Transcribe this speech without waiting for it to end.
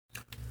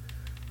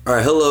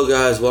Alright, hello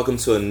guys, welcome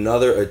to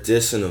another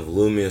edition of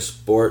Lumia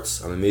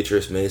Sports. I'm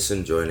Demetrius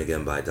Mason, joined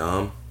again by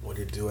Dom. What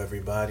it do,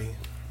 everybody?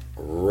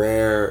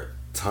 Rare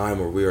time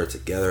where we are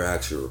together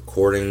actually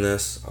recording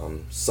this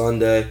on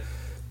Sunday.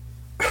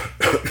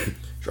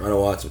 Trying to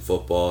watch some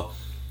football,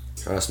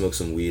 trying to smoke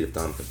some weed if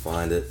Dom can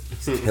find it.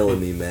 He's killing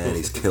me, man,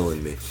 he's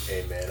killing me.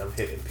 Hey man, I'm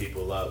hitting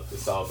people up.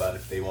 It's all about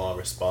if they want to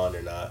respond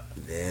or not.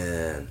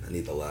 Man, I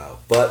need the loud.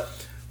 But,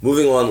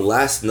 moving on,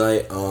 last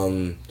night,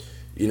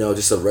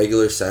 just a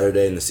regular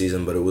Saturday in the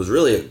season, but it was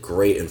really a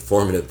great,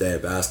 informative day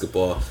of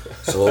basketball.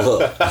 So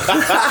look,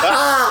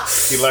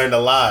 You learned a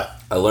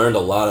lot. I learned a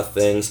lot of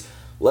things.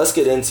 Let's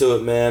get into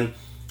it, man.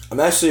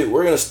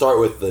 We're gonna start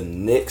with the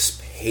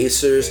Knicks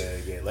Pacers.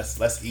 Yeah.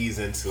 Let's ease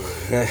into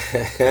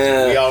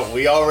it.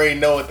 we already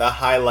know what the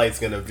highlight's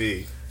gonna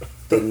be.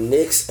 The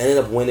Knicks ended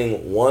up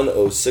winning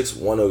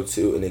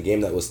 106-102 in a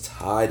game that was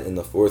tied in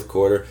the fourth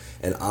quarter.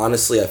 And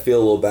honestly, I feel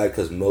a little bad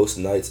because most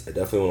nights I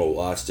definitely want to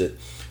watch it.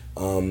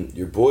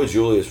 Your boy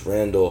Julius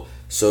Randle,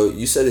 so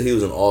you said that he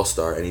was an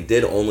all-star, and he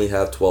did only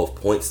have 12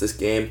 points this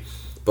game,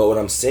 but what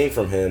I'm seeing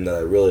from him that I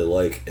really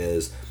like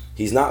is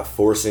he's not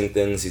forcing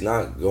things, he's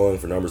not going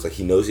for numbers, like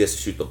he knows he has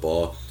to shoot the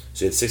ball, so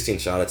he had 16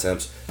 shot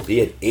attempts, but he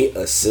had 8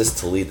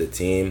 assists to lead the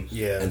team,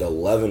 and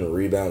 11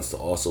 rebounds to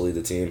also lead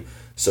the team,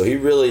 so he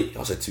really,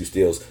 also 2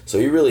 steals, so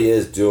he really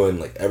is doing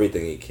like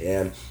everything he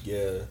can.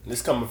 Yeah,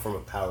 this coming from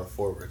a power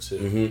forward too.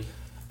 Mm-hmm.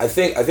 I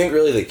think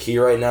really the key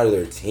right now to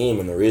their team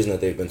and the reason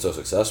that they've been so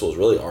successful is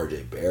really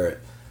R.J.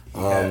 Barrett.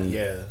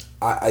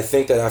 I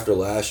think that after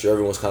last year,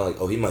 everyone was kind of like,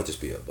 oh, he might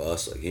just be a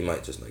bust. Like, he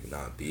might just like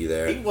not be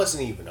there. He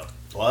wasn't even a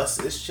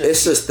bust. It's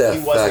just that he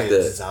fact wasn't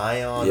that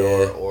Zion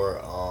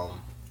or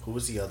who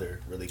was the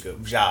other really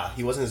good? Ja.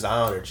 He wasn't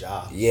Zion or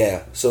Ja.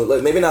 Yeah. So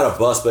like maybe not a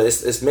bust, but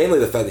it's mainly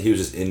the fact that he was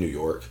just in New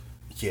York.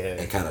 Yeah.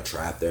 And kind of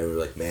trapped there. And we're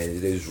like,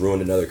 man, they just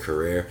ruined another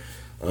career.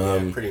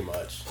 Pretty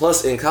much.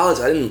 Plus, in college,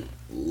 I didn't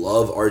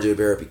love RJ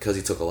Barrett because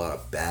he took a lot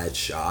of bad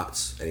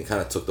shots and he kind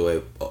of took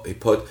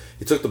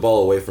the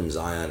ball away from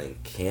Zion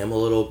and Cam a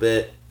little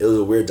bit. It was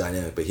a weird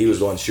dynamic, but he was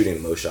the one shooting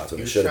the most shots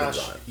when it should have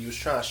been Zion. He was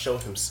trying to show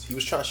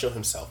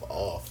himself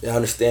off. Yeah, I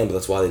understand, but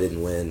that's why they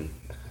didn't win.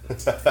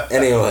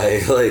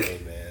 Anyway,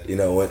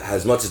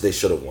 as much as they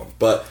should have won.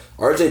 But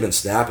RJ been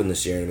snapping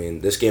this year. I mean,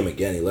 this game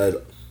again, he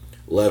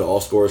led all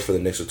scorers for the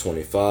Knicks with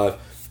 25.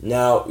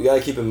 Now you got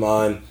to keep in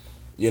mind,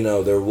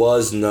 there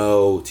was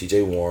no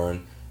T.J.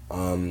 Warren.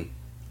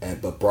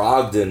 But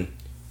Brogdon,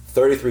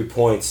 33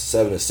 points,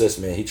 7 assists,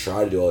 man. He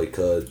tried to do all he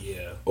could.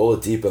 Yeah.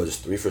 Oladipo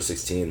just 3 for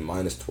 16,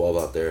 minus 12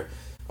 out there,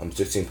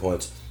 16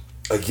 points.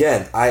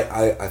 Again,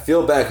 I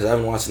feel bad because I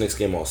haven't watched the Knicks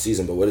game all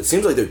season, but what it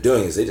seems like they're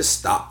doing is they just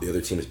stop the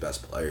other team's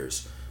best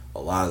players a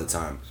lot of the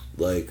time.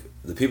 Like,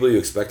 the people you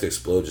expect to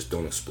explode just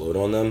don't explode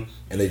on them,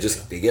 and they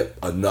get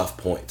enough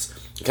points.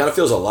 It kind of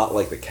feels a lot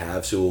like the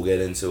Cavs, who we'll get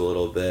into a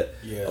little bit.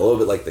 Yeah. A little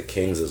bit like the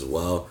Kings as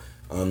well.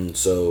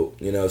 So,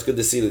 it's good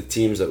to see the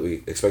teams that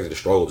we expected to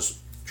struggle just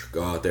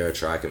go out there,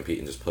 try, compete,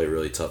 and just play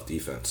really tough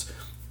defense.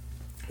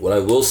 What I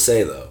will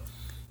say, though,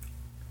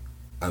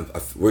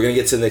 we're going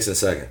to get to the Knicks in a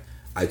second.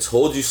 I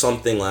told you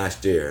something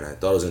last year, and I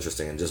thought it was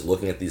interesting, and just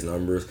looking at these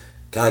numbers,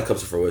 kind of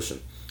comes to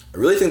fruition. I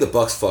really think the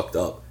Bucks fucked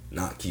up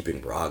not keeping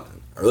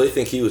Brogdon. I really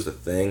think he was the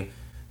thing.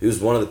 He was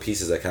one of the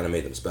pieces that kind of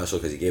made them special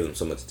because he gave them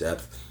so much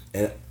depth.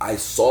 And I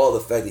saw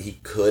the fact that he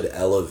could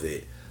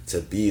elevate to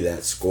be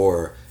that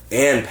scorer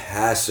and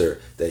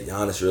passer that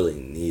Giannis really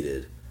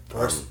needed.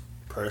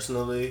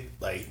 Personally,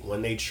 like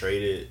when they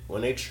traded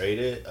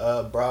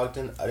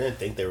Brogdon, I didn't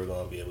think they were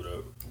going to be able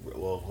to.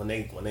 Well, when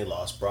they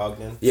lost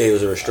Brogdon, yeah, he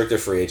was a restricted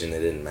free agent. They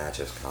didn't match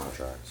his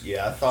contract.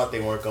 Yeah, I thought they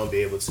weren't going to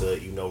be able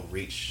to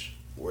reach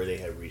where they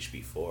had reached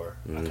before.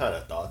 Mm-hmm. I kind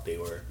of thought they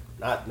were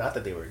not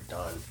that they were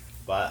done,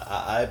 but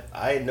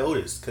I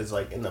noticed because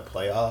like in the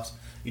playoffs,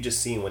 you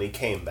just seen when he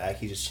came back,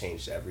 he just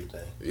changed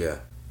everything. Yeah.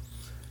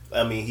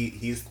 I mean,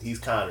 he's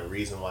kind of the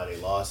reason why they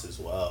lost as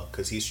well,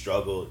 because he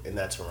struggled in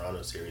that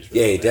Toronto series.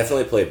 Really he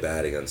definitely played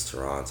bad against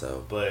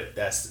Toronto. But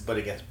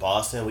against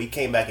Boston, we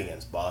came back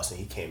against Boston.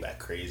 He came back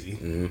crazy.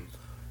 Mm-hmm.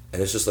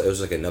 And it's just like it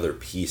was like another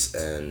piece,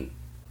 and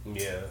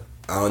yeah,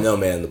 I don't know,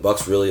 man. The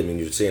Bucks really, I mean,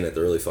 you're seeing it.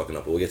 They're really fucking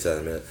up. But we'll get to that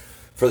in a minute.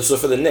 For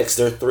the Knicks,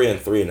 they're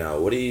 3-3 now.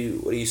 What do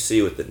you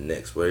see with the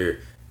Knicks?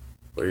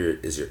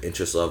 Is your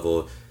interest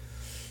level?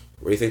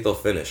 Where do you think they'll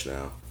finish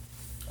now?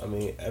 I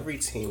mean, every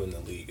team in the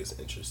league is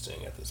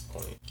interesting at this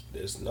point.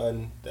 There's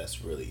none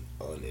that's really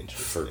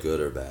uninteresting. For good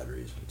or bad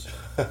reasons.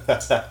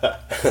 I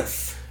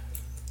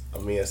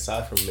mean,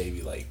 aside from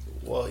maybe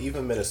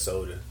even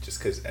Minnesota, just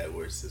because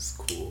Edwards is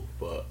cool.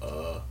 But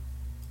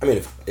I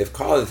mean, if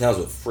Karl Towns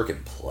would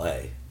freaking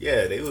play,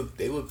 yeah, they would.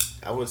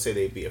 I wouldn't say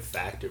they'd be a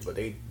factor, but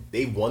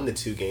they won the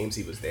 2 games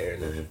he was there,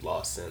 and then they've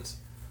lost since.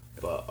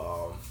 But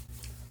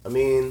I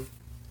mean,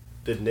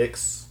 the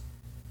Knicks.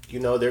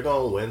 They're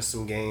going to win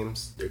some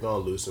games. They're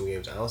going to lose some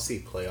games. I don't see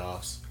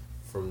playoffs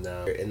from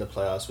now. In the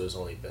playoffs, but it's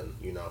only been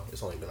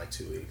like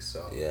 2 weeks.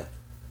 So yeah.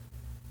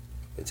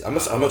 I'm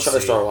going to try to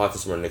start watching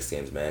some more Knicks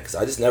games, man, because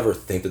I just never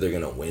think that they're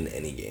going to win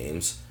any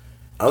games.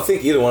 I don't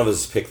think either one of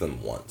us has picked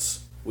them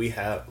once. We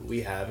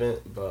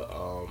haven't, but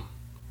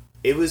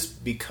it was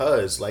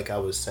because, like I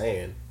was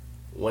saying,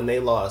 when they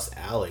lost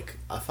Alec,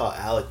 I thought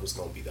Alec was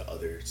gonna be the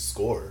other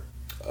scorer.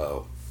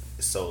 Oh,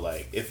 So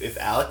like, if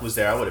Alec was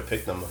there, I would have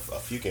picked them a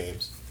few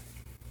games.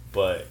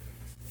 But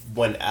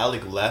when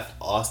Alec left,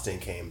 Austin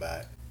came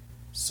back.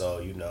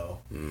 So he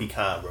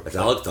kind of is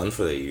Alec done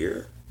for the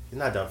year? He's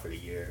not done for the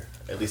year.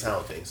 At least I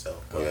don't think so.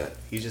 But Okay.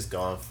 he's just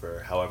gone for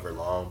however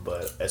long.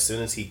 But as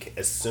soon as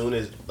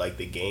like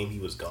the game he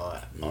was gone,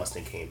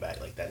 Austin came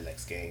back like that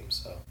next game.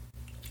 So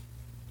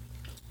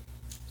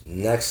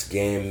Next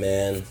game,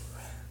 man.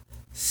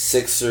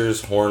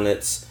 Sixers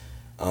Hornets.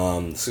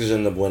 Sixers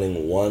ended up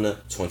winning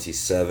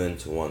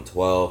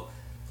 127-112.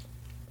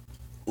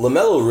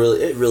 LaMelo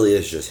it really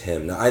is just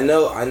him. Now I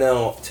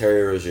know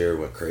Terry Rozier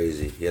went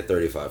crazy. He had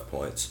 35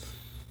 points.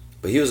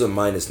 But he was a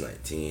minus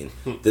 19.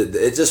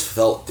 It just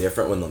felt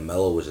different when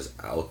LaMelo was just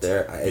out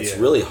there. It's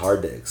really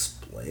hard to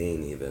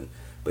explain even.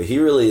 But he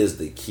really is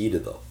the key to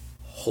the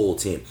whole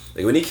team.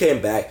 Like when he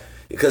came back,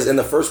 because in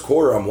the first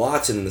quarter I'm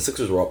watching and the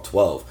Sixers were up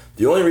 12.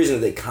 The only reason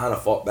that they kind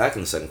of fought back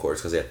in the second quarter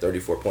is because they had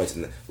 34 points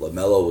and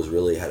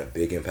LaMelo had a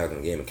big impact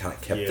on the game and kind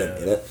of kept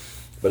them in it.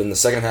 But in the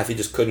second half he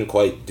just couldn't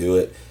quite do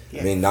it.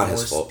 I mean, not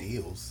his fault.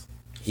 Steals.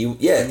 He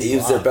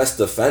was their best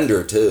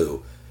defender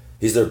too.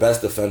 He's their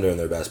best defender and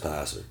their best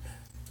passer.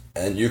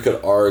 And you could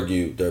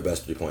argue their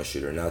best 3-point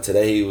shooter. Now,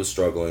 today he was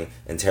struggling,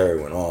 and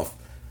Terry went off.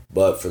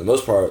 But for the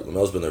most part,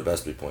 LaMelo's been their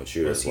best 3-point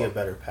shooter. Was he a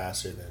better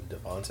passer than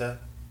Devontae?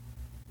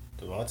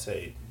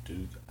 Devontae,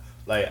 dude.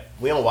 Like,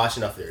 we don't watch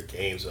enough of their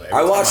games. So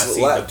I watched,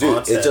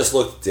 dude, it just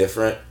looked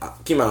different.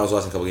 Keep in mind, I was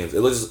watching a couple games.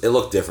 It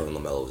looked different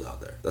when LaMelo was out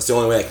there. That's the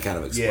only way I can kind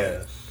of explain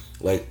it.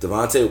 Like,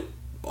 Devontae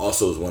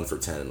also was 1 for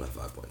 10 and with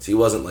 5 points. He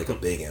wasn't, like, a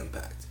big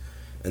impact.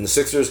 And the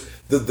Sixers,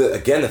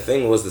 the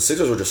thing was the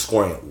Sixers were just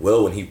scoring at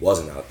will when he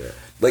wasn't out there.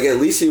 Like, at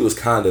least he was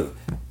kind of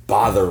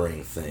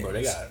bothering things. Bro,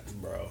 they got,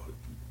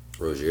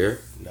 Rozier?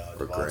 No,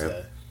 or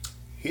Graham?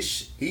 He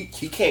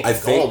can't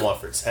keep going 1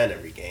 for 10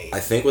 every game. I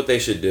think what they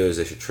should do is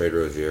they should trade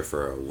Rozier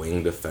for a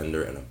wing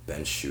defender and a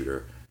bench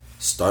shooter.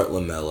 Start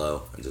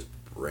LaMelo and just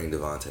bring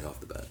Devontae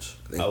off the bench.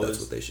 I think that's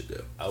what they should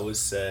do. I would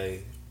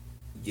say,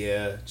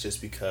 yeah,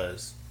 just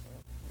because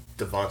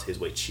Devontae's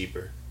way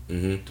cheaper.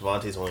 Mm-hmm.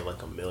 Devontae's only like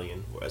 $1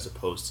 million, as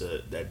opposed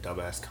to that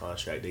dumbass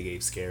contract they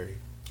gave Scary.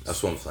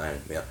 That's what I'm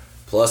saying. Yeah.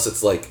 Plus,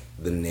 it's like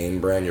the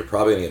name brand. You're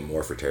probably gonna get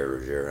more for Terry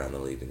Rozier around the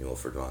league than you will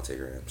for Devontae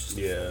Graham. It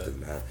doesn't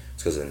matter.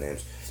 It's because of the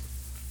names.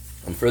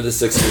 And for the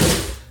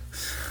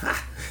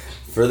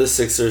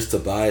Sixers,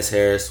 Tobias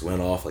Harris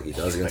went off like he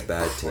does against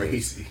bad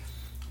teams.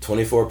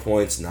 24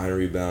 points, 9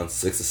 rebounds,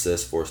 6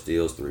 assists, 4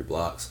 steals, 3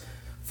 blocks,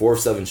 4 of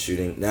 7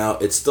 shooting. Now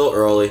it's still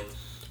early.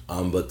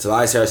 But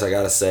Tobias Harris, I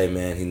gotta say,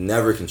 man, he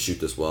never can shoot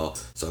this well.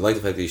 So I like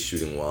the fact that he's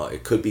shooting well.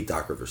 It could be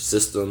Doc Rivers'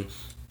 system.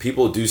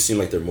 People do seem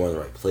like they're more in the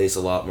right place a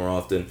lot more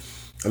often.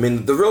 I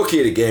mean, the real key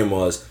to the game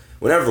was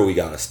whenever we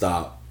gotta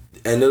stop,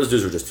 and those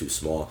dudes were just too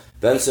small.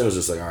 Benson was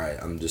just like, all right,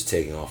 I'm just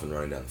taking off and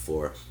running down the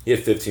floor. He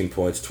had 15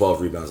 points,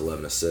 12 rebounds,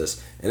 11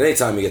 assists. And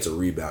anytime he gets a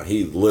rebound,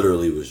 he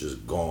literally was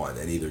just gone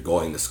and either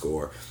going to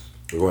score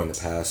or going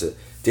to pass it.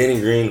 Danny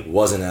Green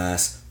was an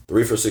ass.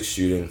 3 for 6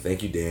 shooting.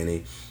 Thank you,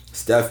 Danny.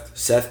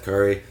 Seth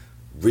Curry,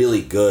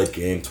 really good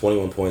game,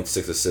 21 points,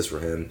 6 assists for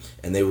him,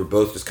 and they were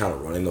both just kind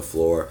of running the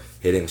floor,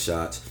 hitting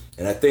shots.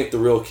 And I think the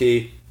real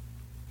key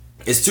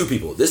is 2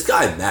 people. This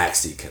guy,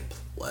 Maxey, can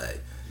play.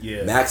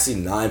 Yeah. Maxey,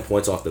 9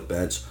 points off the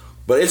bench,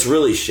 but it's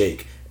really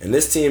Shake. And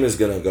this team is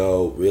going to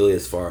go really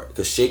as far,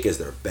 because Shake is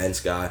their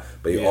bench guy,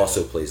 but he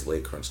also plays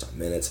late crunch time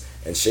minutes.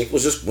 And Shake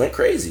went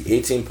crazy,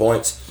 18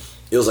 points.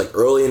 It was like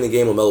early in the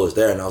game when Melo was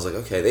there, and I was like,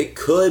 okay, they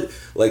could,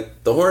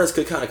 like, the Hornets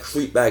could kind of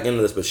creep back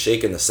into this, but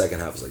Shake in the second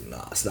half was like,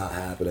 nah, it's not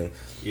happening.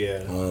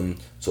 Yeah.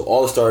 So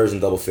all the starters in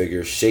double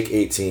figures, Shake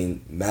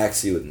 18,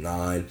 Maxey with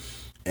 9.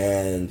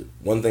 And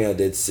one thing I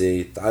did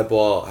see,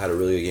 Thibault had a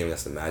really good game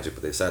against the Magic,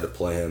 but they decided to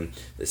play him.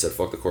 They said,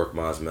 fuck the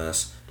Korkmaz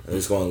mess. And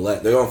they're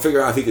going to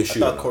figure out if he can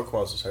shoot. I thought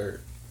Korkmaz was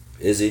hurt.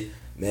 Is he?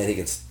 Man, he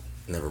can,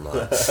 never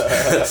mind.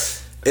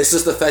 It's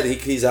just the fact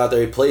that he's out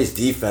there, he plays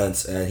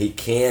defense, and he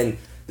can.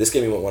 This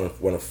game he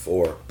went 1 of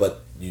 4,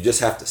 but you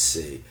just have to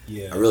see.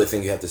 Yeah. I really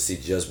think you have to see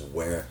just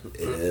where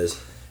it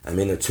is. I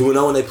mean, they're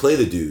 2-0 when they play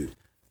the dude.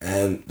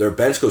 And their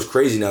bench goes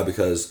crazy now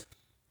because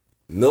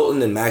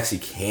Milton and Maxey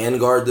can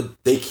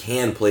they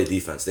can play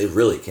defense. They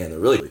really can. They're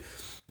really.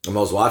 When I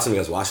was watching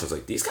against Washington, I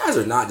was like, these guys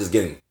are not just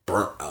getting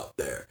burnt out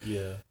there.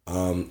 Yeah.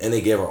 And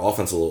they gave our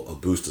offense a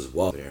boost as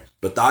well.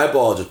 But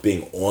Thibault just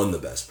being on the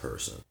best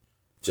person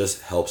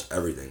just helps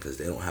everything because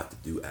they don't have to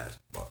do as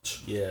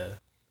much. Yeah.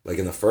 Like,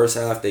 in the first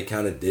half, they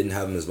kind of didn't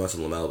have him as much as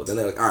LaMelo, but then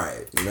they're like, all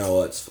right, you know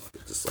what? It's fuck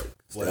it. Just, like,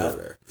 stay over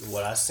there.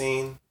 What I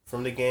seen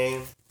from the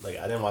game, like,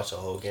 I didn't watch the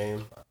whole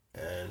game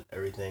and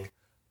everything,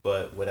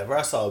 but whenever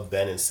I saw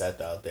Ben and Seth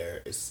out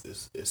there,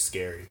 it's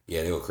scary.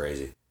 Yeah, they go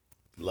crazy.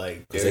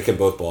 Like, because they can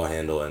both ball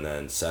handle, and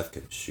then Seth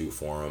can shoot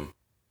for them.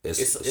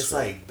 It's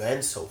like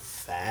Ben's so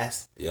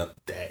fast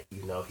that,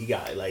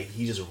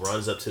 he just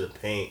runs up to the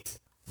paint,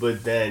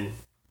 but then...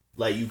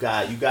 Like, you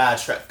got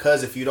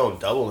because if you don't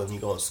double him, you're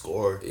going to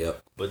score.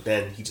 Yep. but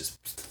then he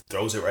just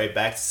throws it right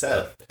back to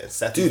Seth. And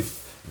Seth, dude,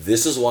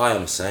 this is why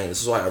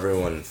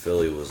everyone in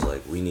Philly was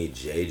like, we need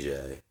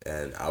JJ,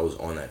 and I was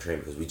on that train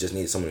because we just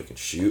need someone who can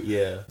shoot.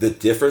 Yeah. The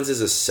difference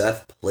is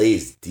Seth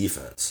plays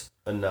defense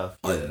enough.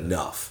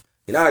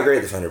 He's not a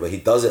great defender, but he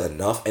does it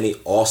enough, and he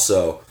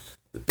also,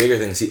 the bigger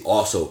thing is he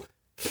also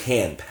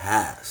can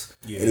pass,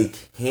 and he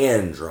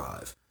can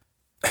drive.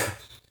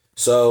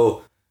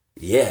 So,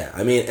 yeah,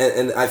 I mean,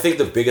 and I think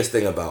the biggest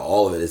thing about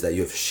all of it is that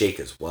you have Shake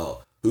as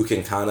well, who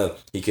can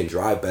he can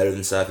drive better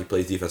than Seth, he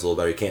plays defense a little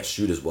better, he can't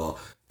shoot as well,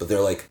 but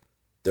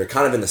they're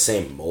kind of in the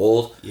same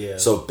mold. Yeah.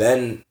 So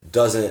Ben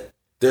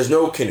there's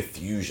no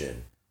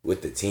confusion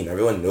with the team.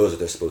 Everyone knows what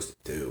they're supposed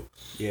to do.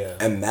 Yeah.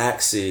 And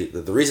Maxey,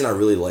 the reason I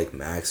really like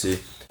Maxey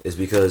is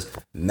because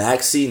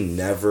Maxey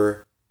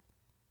never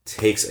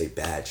takes a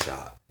bad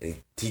shot. And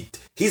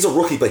he's a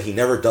rookie, but he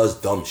never does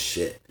dumb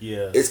shit.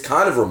 Yeah. It's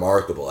kind of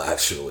remarkable,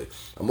 actually.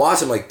 I'm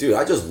watching like, dude,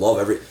 I just love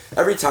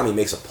every time he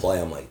makes a play,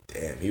 I'm like,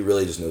 damn, he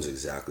really just knows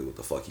exactly what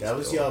the fuck he's doing. That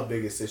was y'all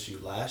biggest issue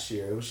last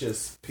year. It was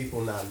just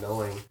people not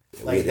knowing.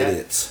 Like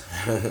idiots.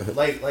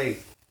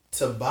 like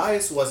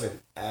Tobias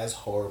wasn't as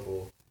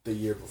horrible the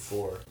year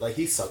before. Like,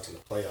 he sucked in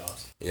the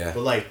playoffs. Yeah.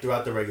 But, like,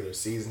 throughout the regular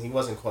season, he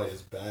wasn't quite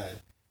as bad.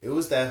 It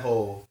was that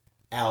whole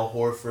Al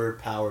Horford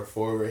power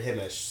forward, him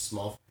as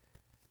small.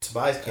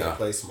 Tobias can't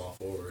play small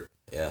forward.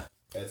 Yeah.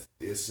 It's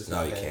just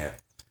no, he can't.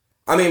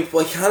 I mean,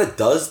 well, he kind of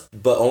does,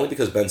 but only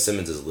because Ben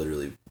Simmons is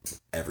literally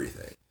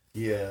everything.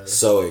 Yeah.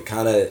 So it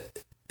kind of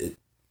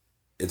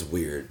it's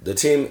weird. The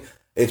team,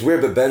 it's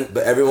weird, but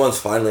everyone's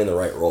finally in the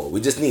right role.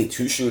 We just need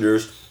two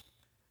shooters.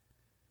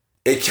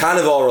 It kind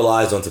of all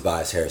relies on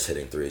Tobias Harris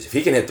hitting threes. If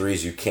he can hit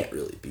threes, you can't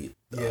really beat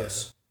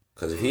us.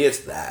 Because if he hits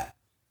that,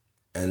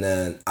 and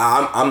then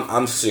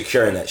I'm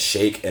securing that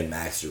Shake and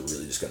Max are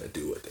really just gonna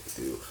do what they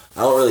do.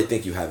 I don't really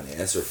think you have an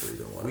answer for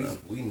either one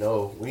of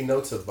them. We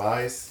know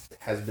Tobias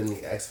has been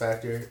the X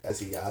factor as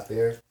he got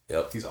there.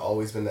 Yep. He's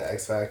always been the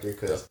X factor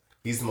because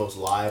he's the most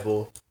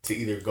liable to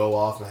either go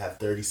off and have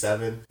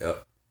 37.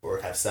 Yep. Or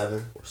have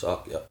 7. Or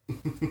suck. Yep.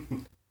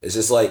 It's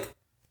just like,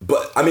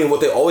 but I mean,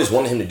 what they always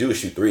wanted him to do is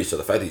shoot threes. So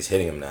the fact that he's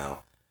hitting him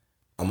now,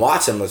 I'm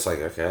watching him. It's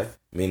like, okay.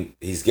 I mean,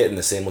 he's getting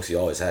the same looks he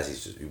always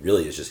has. He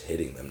really is just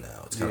hitting them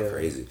now. It's kind of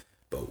crazy,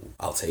 but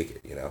I'll take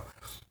it. You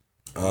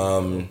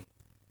know.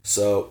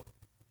 So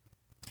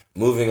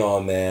moving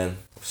on, man.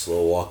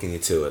 Slow walking you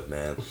to it,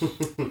 man.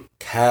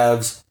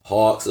 Cavs,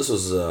 Hawks. This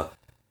was a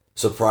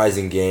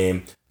surprising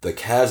game. The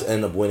Cavs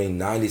end up winning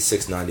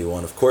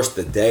 96-91. Of course,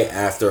 the day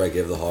after I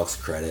give the Hawks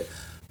credit.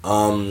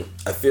 I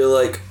feel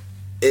like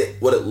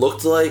what it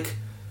looked like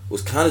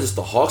was kind of just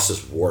the Hawks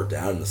just wore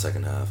down in the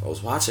second half. I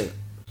was watching.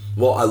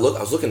 Well, I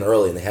was looking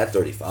early and they had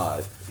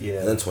 35. Yeah.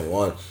 And then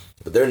 21.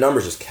 But their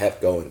numbers just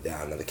kept going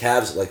down. Now the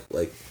Cavs, like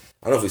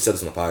I don't know if we said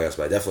this on the podcast,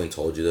 but I definitely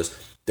told you this.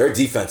 Their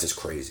defense is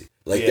crazy.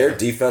 Their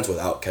defense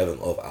without Kevin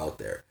Love out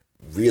there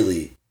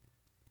really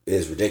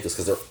is ridiculous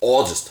because they're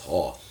all just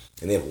tall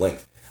and they have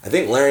length. I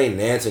think Larry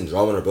Nance and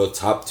Drummond are both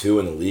top 2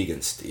 in the league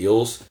in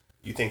steals.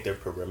 You think their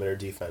perimeter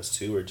defense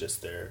too, or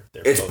just their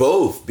It's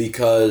both,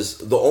 because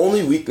the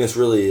only weakness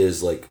really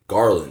is like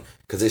Garland,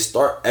 because they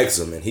start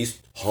Exum and he's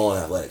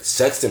hauling athletic.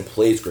 Sexton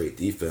plays great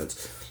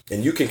defense,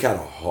 and you can kind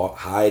of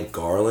hide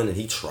Garland, and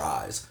he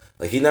tries.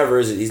 Like he's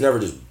never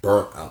just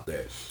burnt out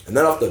there. And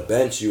then off the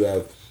bench you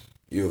have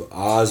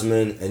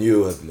Osman and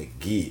you have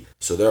McGee.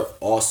 So they're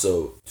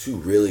also 2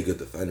 really good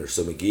defenders.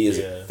 So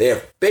McGee they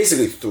have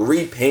basically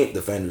 3 paint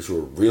defenders who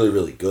are really,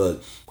 really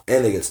good,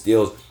 and they get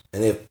steals,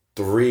 and they have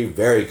 3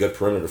 very good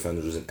perimeter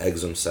defenders in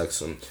Exum,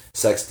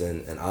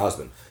 Sexton, and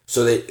Osman.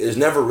 So there's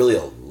never really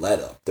a let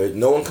up.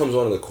 No one comes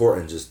onto the court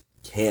and just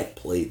can't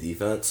play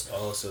defense.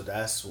 Oh, so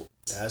that's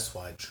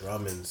why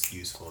Drummond's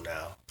useful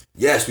now.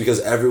 Yes, because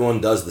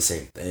everyone does the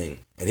same thing,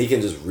 and he can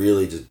just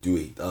really just do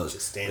what he does.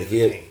 Just stand in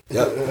the paint.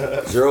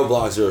 Yep, 0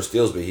 blocks, 0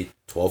 steals, but he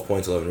 12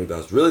 points, 11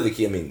 rebounds. Really the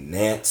key. I mean,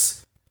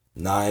 Nance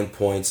 9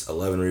 points,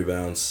 11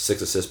 rebounds,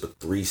 6 assists, but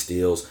 3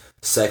 steals.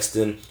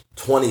 Sexton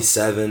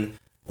 27,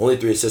 only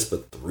 3 assists,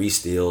 but 3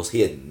 steals.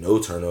 He had no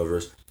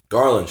turnovers.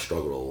 Garland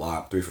struggled a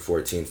lot, 3 for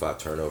 14, 5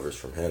 turnovers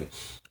from him.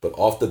 But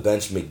off the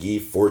bench,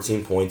 McGee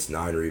 14 points,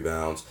 9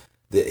 rebounds.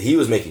 He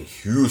was making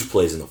huge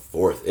plays in the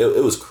fourth.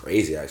 It was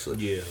crazy, actually.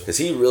 Yeah. Because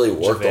he really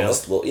worked on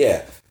this little...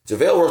 Yeah.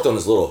 JaVale worked on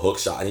this little hook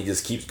shot, and he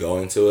just keeps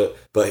going to it.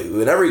 But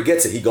whenever he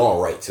gets it, he's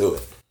going right to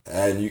it.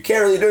 And you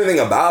can't really do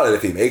anything about it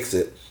if he makes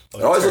it.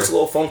 It always looks a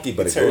little funky,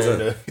 but it goes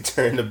in. He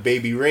turned to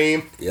Baby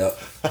Reem. Yep.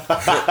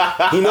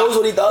 He knows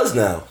what he does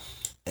now.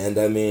 And,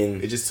 I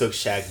mean... It just took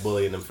Shaq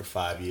bullying him for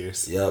 5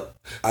 years. Yep.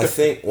 I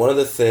think one of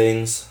the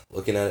things,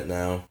 looking at it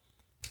now,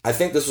 I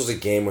think this was a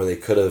game where they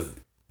could have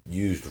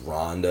used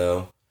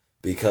Rondo.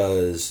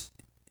 Because,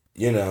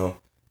 you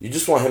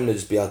just want him to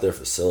just be out there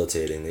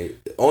facilitating.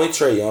 Only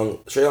Trae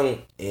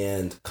Young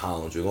and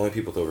Collins were the only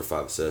people with over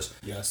 5 assists.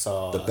 Yeah, I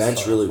saw the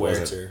bench really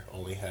wasn't. Huerter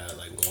only had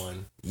like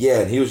 1. Yeah,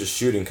 and he was just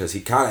shooting because he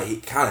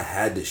kind of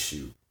had to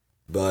shoot,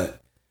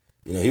 but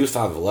he was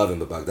 5'11",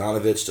 but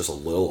Bogdanovich just a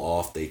little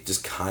off. They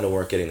just kind of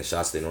weren't getting the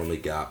shots they normally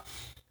got.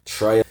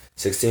 Trae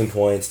 16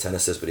 points, 10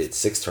 assists, but he had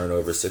 6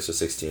 turnovers, 6 or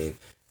 16.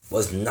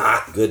 Was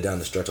not good down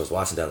the stretch. I was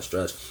watching down the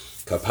stretch.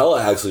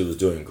 Capella actually was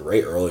doing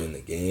great early in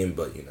the game,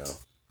 but,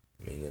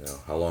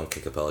 how long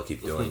can Capella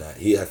keep doing that?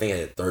 I think he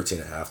had 13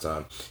 at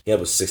halftime. He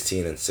was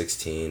 16 and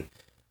 16.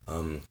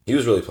 He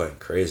was really playing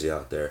crazy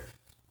out there.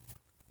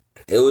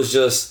 It was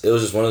just one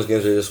of those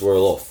games where they just were a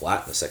little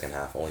flat in the second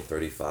half. Only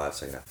 35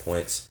 second half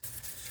points.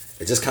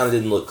 It just kind of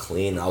didn't look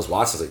clean. I was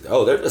watching. I was like,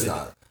 oh, they're just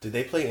not. Did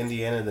they play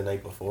Indiana the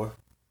night before?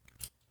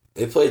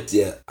 They played,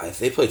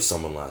 they played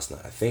someone last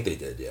night. I think they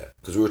did, yeah.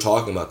 Because we were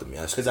talking about them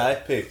yesterday.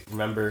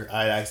 Because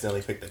I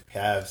accidentally picked the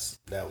Cavs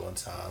that one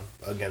time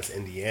against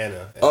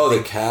Indiana. Oh,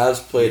 the Cavs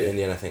played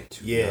Indiana, I think,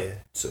 2 Yeah. nights.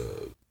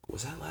 So,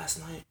 was that last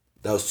night?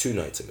 That was 2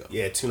 nights ago.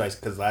 Yeah, 2 nights,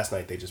 because last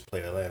night they just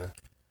played Atlanta.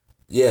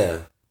 Yeah.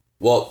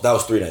 Well, that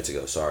was 3 nights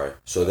ago, sorry.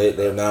 So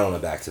they're not on a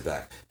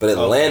back-to-back. But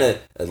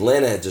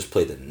Atlanta had just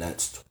played the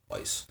Nets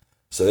twice.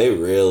 So they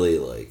really,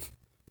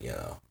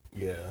 Yeah.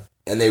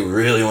 and they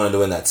really wanted to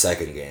win that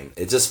second game.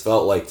 It just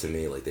felt like, to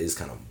me, like they just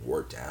kind of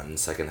wore down in the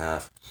second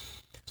half.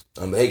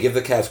 Hey, give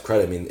the Cavs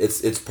credit. I mean,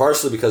 it's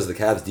partially because the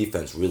Cavs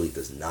defense really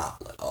does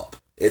not let up.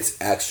 It's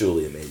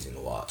actually amazing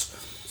to watch.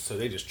 So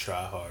they just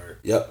try hard.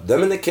 Yep.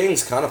 Them and the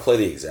Kings kind of play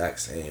the exact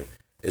same.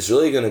 It's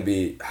really going to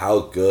be how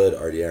good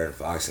are De'Aaron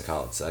Fox and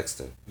Colin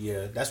Sexton.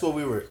 Yeah, that's what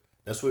we were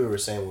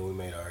saying when we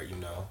made our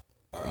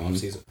off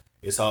season.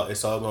 It's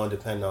all going to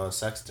depend on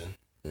Sexton.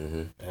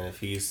 Mm-hmm. And if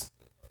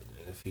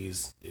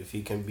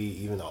he can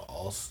be even an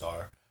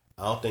all-star,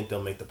 I don't think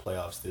they'll make the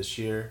playoffs this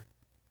year,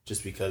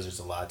 just because there's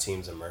a lot of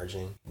teams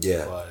emerging.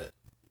 Yeah. But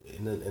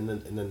in the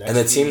next and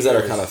the teams that are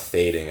years, kind of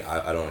fading,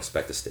 I don't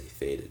expect to stay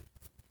faded.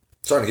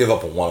 Starting to give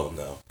up on one of them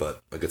though,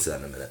 but I'll get to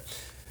that in a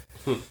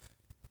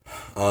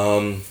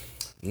minute.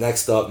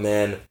 Next up,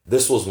 man,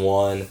 this was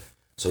one.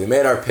 So we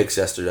made our picks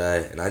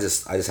yesterday, and I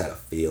just had a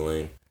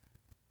feeling.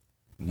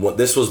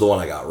 This was the one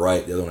I got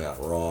right. The other one I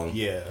got wrong.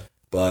 Yeah.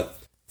 But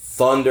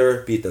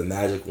Thunder beat the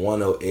Magic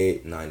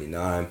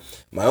 108-99.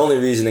 My only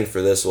reasoning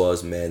for this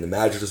was, man, the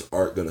Magic just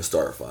aren't going to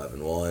start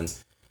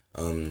 5-1.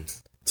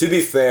 To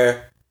be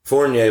fair,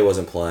 Fournier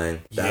wasn't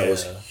playing. That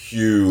was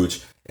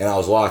huge. And I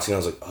was watching, I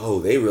was like, oh,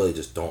 they really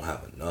just don't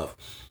have enough.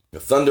 The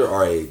Thunder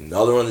are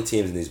another one of the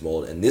teams in these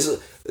mold, and this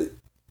is...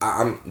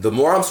 the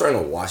more I'm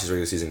starting to watch these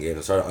regular season games,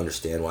 I'm starting to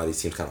understand why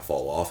these teams kind of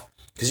fall off.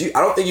 Because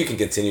I don't think you can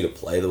continue to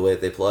play the way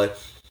that they play.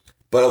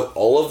 But of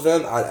all of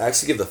them, I'd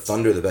actually give the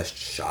Thunder the best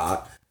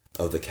shot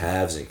of the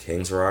Cavs and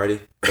Kings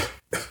variety.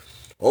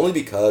 Only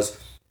because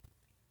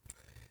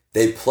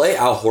they play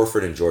Al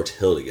Horford and George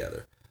Hill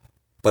together.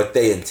 But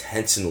they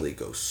intentionally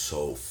go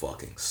so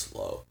fucking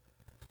slow.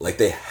 Like,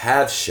 they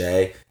have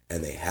Shea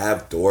and they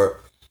have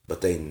Dort,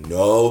 but they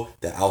know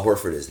that Al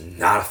Horford is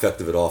not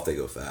effective at all if they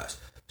go fast.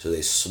 So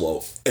they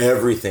slow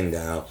everything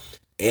down,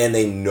 and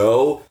they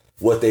know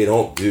what they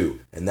don't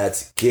do, and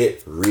that's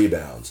get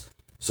rebounds.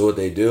 So what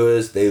they do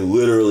is they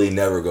literally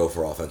never go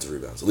for offensive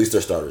rebounds. At least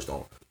their starters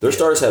don't. Their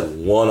starters had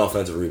one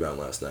offensive rebound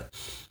last night,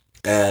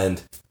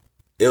 and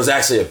it was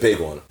actually a big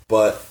one,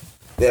 but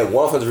they had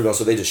one offensive rebound,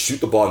 so they just shoot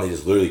the ball and they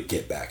just literally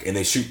get back. And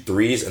they shoot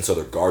threes, and so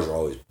their guards are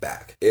always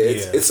back.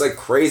 It's like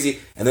crazy,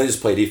 and then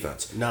just play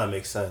defense. Nah, it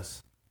makes sense.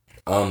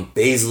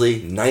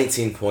 Baisley,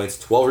 19 points,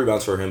 12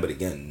 rebounds for him, but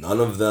again,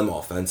 none of them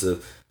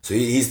offensive. So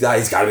he's got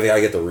to be the guy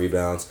to get the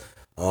rebounds.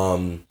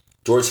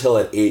 George Hill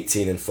at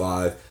 18 and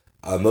 5.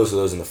 Most of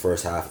those in the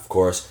first half, of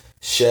course.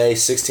 Shea,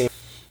 16.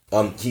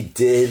 He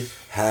did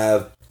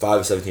have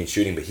 5 of 17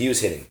 shooting, but he was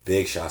hitting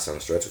big shots on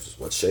the stretch, which is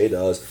what Shea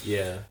does.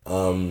 Yeah.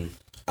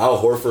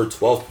 Al Horford,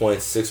 12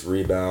 points, 6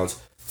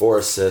 rebounds, 4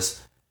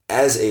 assists.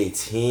 As a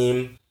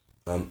team,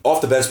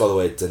 off the bench, by the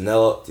way,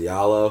 Danilo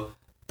Diallo.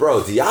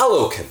 Bro,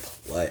 Diallo can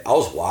play. I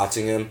was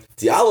watching him.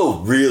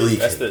 Diallo really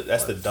can play.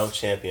 That's the dunk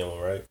champion one,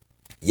 right?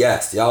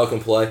 Yes, Diallo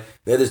can play.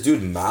 They had this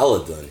dude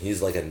Maladon.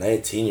 He's like a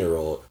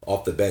 19-year-old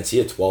off the bench. He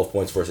had 12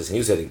 points for assists, and he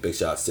was hitting big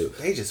shots too.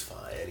 They just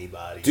find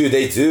anybody. Dude,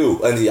 they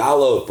do. And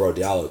Diallo,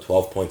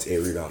 12 points, 8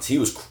 rebounds. He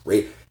was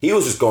great. He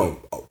was just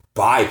going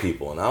by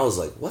people, and I was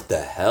like, what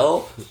the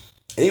hell?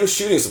 And he was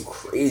shooting some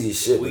crazy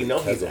shit. We know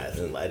he's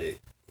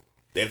athletic.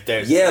 But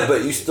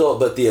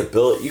the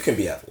ability, you can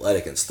be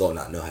athletic and still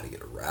not know how to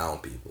get around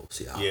people.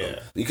 See how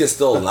you can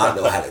still not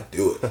know how to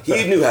do it.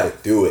 He knew how to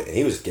do it, and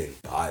he was getting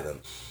by them.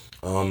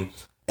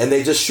 And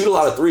they just shoot a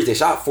lot of threes. They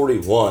shot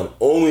 41,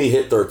 only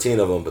hit 13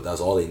 of them, but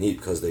that's all they need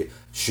because they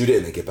shoot it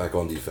and they get back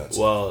on defense.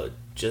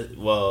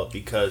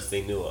 Because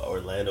they knew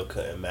Orlando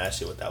couldn't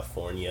match it without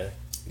Fournier.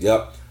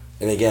 Yep.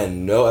 And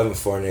again, no Evan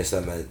Fournier,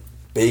 so that meant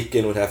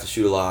Bacon would have to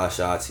shoot a lot of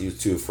shots. He was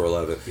 2 for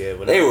 11. Yeah,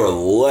 they were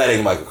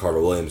letting Michael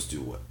Carter-Williams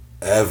do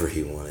whatever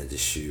he wanted to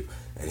shoot.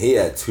 And he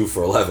had 2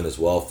 for 11 as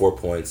well, 4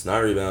 points,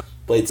 9 rebounds.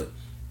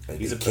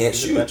 He's a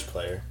bench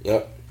player.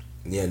 Yep.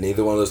 Yeah,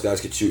 neither one of those guys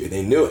could shoot, and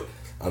they knew it.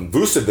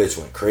 Vucevic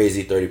went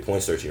crazy, 30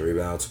 points, 13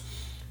 rebounds,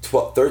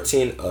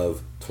 13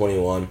 of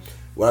 21.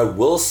 What I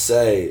will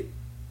say,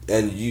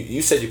 and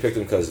you said you picked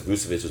him because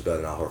Vucevic was better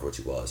than Al Horford, which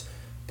he was.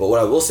 But what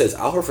I will say is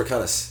Al Horford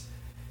kind of,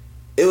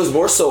 it was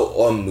more so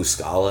on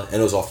Muscala, and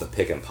it was off the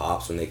pick and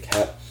pops when they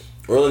kept,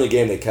 early in the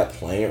game they kept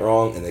playing it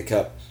wrong, and they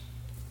kept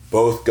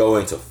both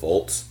going to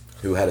Fultz,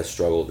 who had a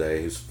struggle day.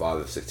 He was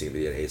 5 of 16, but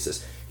he had 8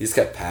 assists. He just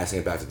kept passing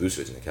it back to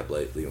Vucevic, and they kept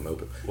leaving him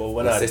open. Well,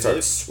 Once they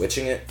started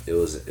switching it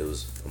was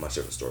a much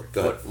different story.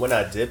 Go ahead. When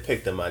I did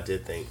pick them, I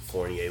did think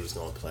Fournier was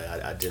going to play.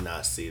 I did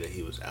not see that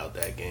he was out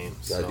that game.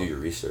 You gotta do your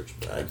research.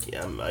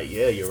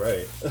 Yeah, you're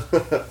right.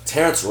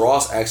 Terrence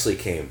Ross actually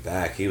came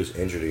back. He was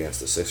injured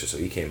against the Sixers, so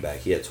he came back.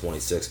 He had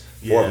 26,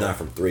 4 of 9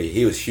 from 3.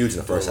 He was huge in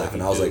the first half,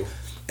 and I was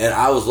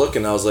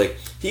like,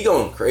 he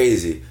going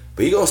crazy.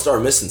 But he gonna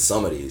start missing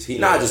some of these. He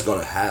not just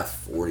gonna have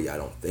 40, I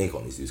don't think,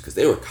 on these dudes because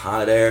they were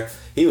kind of there.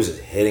 He was just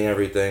hitting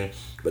everything.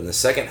 But in the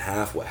second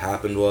half, what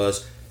happened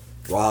was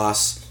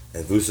Ross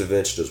and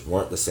Vucevic just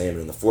weren't the same. And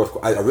in the fourth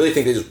quarter, I really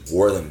think they just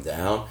wore them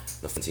down.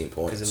 The 15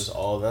 points. Because it was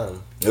all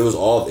them. It was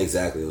all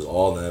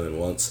them. And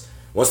once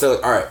they're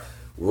like, all right,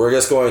 we're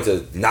just going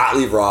to not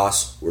leave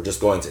Ross. We're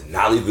just going to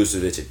not leave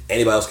Vucevic. And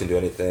anybody else can do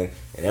anything.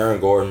 And Aaron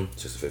Gordon,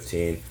 6 of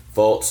 15.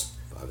 Fultz,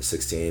 5 of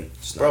 16.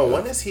 Bro,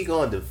 when is he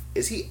going to?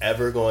 Is he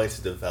ever going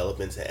to develop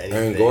into anything?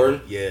 Aaron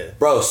Gordon? Yeah.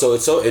 Bro, so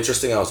it's so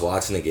interesting. I was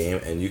watching the game,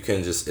 and you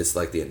can just, it's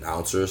like the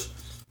announcers.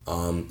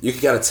 You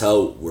can kind of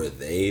tell where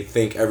they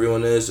think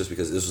everyone is just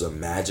because this was a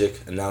Magic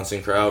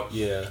announcing crowd.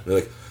 Yeah. They're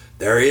like,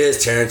 there he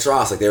is, Terrence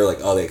Ross. Like, they were like,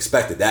 oh, they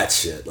expected that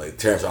shit. Like,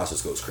 Terrence Ross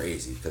just goes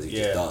crazy because he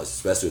just does,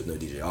 especially with no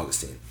DJ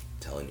Augustine.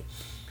 I'm telling you.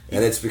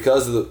 And it's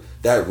because of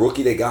that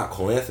rookie they got,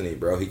 Cole Anthony,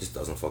 bro. He just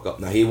doesn't fuck up.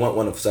 Now, he went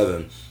 1 of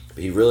 7, but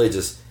he really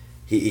just...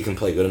 He can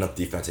play good enough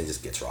defense and he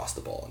just gets Ross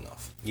the ball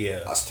enough. Yeah.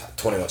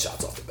 21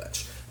 shots off the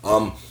bench.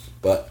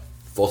 But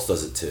Fultz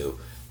does it too.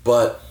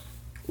 But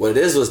what it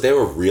is was they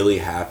were really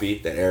happy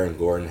that Aaron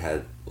Gordon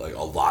had like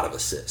a lot of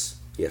assists.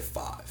 He had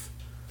 5.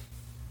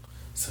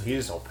 So he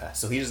just don't pass.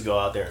 So he just go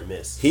out there and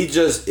miss. He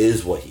just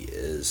is what he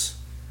is.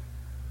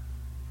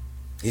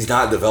 He's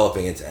not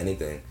developing into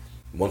anything.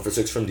 1 for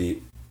 6 from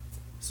deep.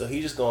 So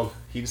he just gonna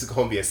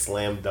be a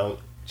slam dunk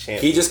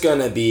champion. He just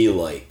gonna be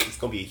like... It's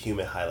gonna be a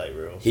human highlight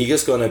reel. He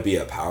just gonna be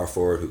a power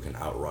forward who can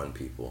outrun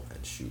people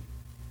and shoot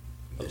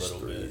a little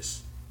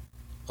threes.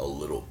 A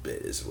little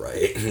bit is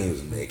right. He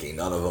was making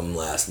none of them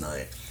last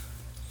night.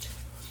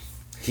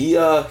 He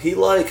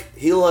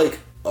like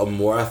a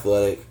more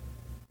athletic,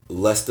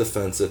 less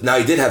defensive. Now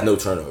he did have no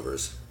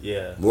turnovers.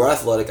 Yeah. More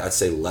athletic, I'd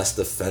say less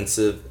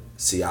defensive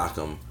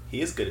Siakam.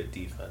 He is good at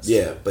defense.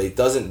 Yeah, but he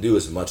doesn't do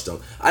as much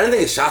dunk. I didn't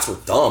think his shots were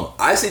dumb.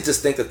 I actually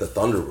just think that the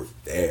Thunder were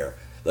there.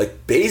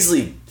 Like,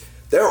 Baisley,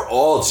 they're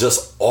all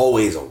just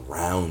always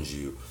around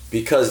you.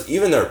 Because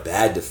even their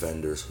bad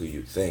defenders, who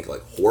you think,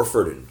 like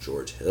Horford and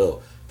George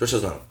Hill, George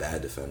Hill's not a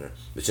bad defender.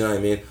 But you know what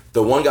I mean?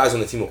 The one guys on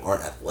the team who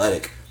aren't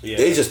athletic,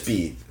 they just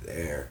be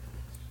there.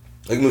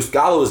 Like,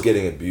 Muscala was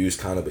getting abused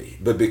kind of,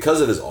 but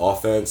because of his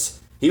offense,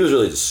 he was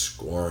really just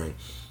scoring.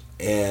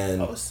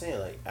 And I was saying,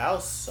 like, Al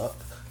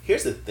sucked.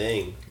 Here's the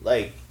thing.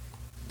 Like,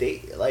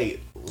 they, like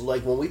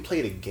when we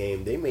played a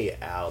game, they made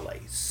Al,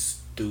 like,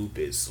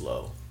 stupid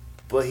slow.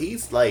 But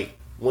he's like,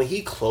 when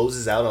he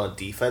closes out on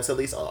defense, at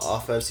least on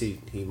offense, he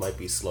might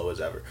be slow as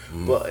ever.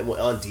 Mm. But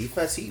on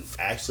defense, he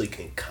actually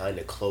can kind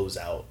of close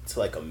out to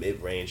like a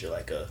mid range or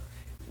like a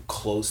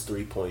close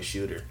 3-point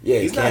shooter. Yeah,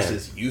 he's not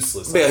just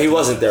useless. Yeah, he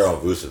wasn't there on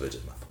Vucevic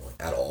at my point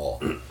at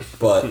all.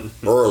 But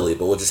early,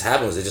 but what just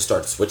happened was they just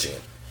started switching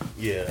it.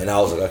 Yeah. And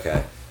I was like,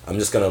 okay, I'm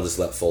just gonna just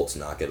let Fultz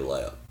not get a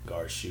layup.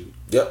 Guard shoot.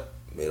 Yep,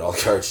 made all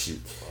guards shoot.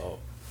 Oh.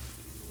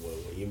 Well,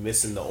 you're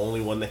missing the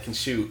only one that can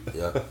shoot.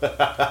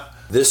 Yep.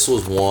 This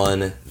was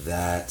one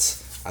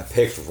that I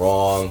picked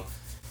wrong.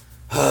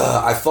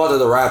 I thought that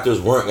the Raptors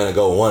weren't going to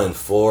go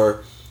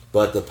 1-4,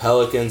 but the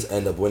Pelicans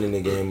end up winning the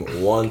game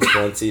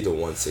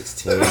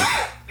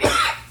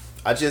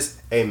 120-116.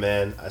 Hey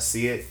man, I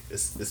see it.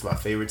 This is my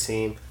favorite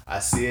team. I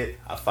see it.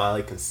 I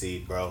finally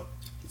concede, bro.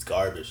 He's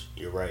garbage.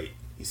 You're right.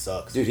 He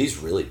sucks. Dude, he's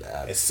really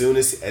bad. As soon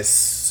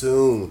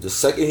the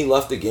second he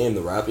left the game,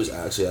 the Raptors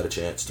actually had a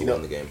chance to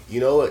win the game.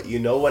 You know what? You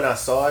know when I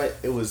saw it,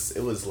 it was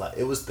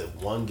the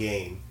one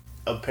game.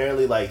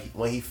 Apparently, like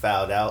when he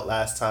fouled out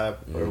last time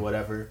or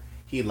whatever,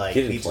 he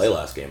didn't play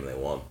last game and they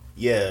won.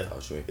 Yeah,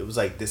 it was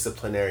like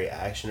disciplinary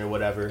action or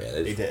whatever. Yeah,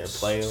 they didn't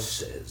play him.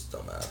 Shit, his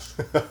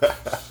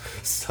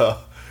dumbass. So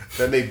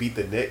then they beat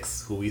the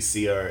Knicks, who we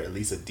see are at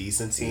least a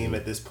decent team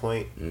at this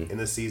point in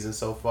the season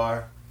so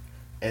far.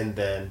 And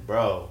then,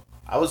 bro,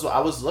 I was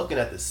looking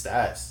at the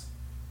stats,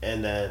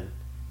 and then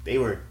they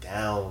were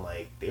down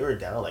like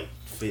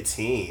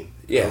 15.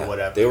 Yeah, or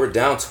whatever. They were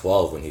down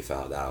 12 when he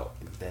fouled out.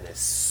 Then as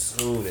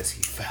soon as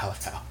he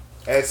fouled out,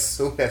 as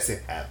soon as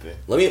it happened.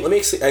 Let me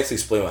actually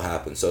explain what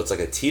happened. So it's like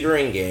a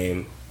teetering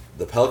game.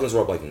 The Pelicans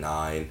were up like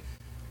 9.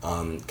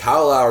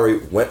 Kyle Lowry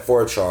went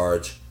for a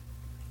charge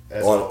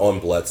on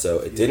Bledsoe.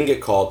 It didn't get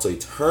called, so he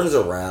turns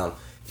around.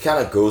 He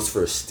kind of goes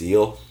for a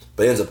steal,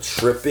 but he ends up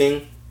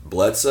tripping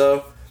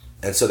Bledsoe.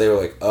 And so they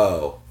were like,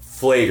 oh,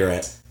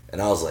 flagrant.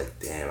 And I was like,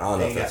 damn, I don't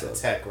know if that's a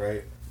tech,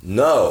 right?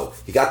 No,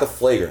 he got the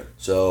flagrant.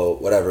 So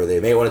whatever, they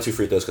made 1 or 2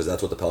 free throws because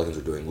that's what the Pelicans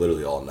were doing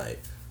literally all night,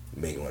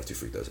 making 1 or 2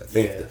 free throws. I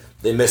think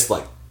they missed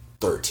like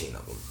 13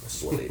 of them.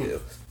 This is what they do.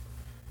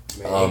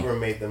 Man, Ingram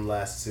made them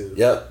last 2.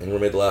 Yep,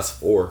 Ingram made the last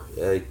 4.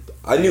 Yeah,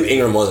 I knew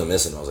Ingram wasn't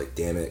missing. I was like,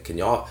 damn it, can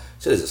y'all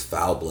should have just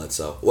fouled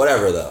Bledsoe.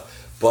 Whatever though.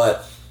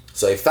 But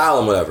so they foul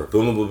him, whatever.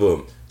 Boom, boom, boom,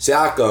 boom.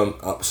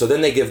 Siakam. So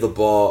then they give the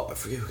ball. I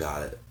forget who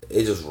got it.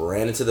 It just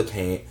ran into the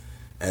paint,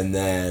 and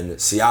then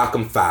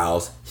Siakam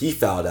fouls. He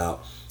fouled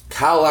out.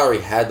 Kyle Lowry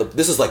had the.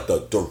 This is like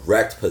the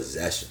direct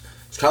possession.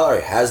 So Kyle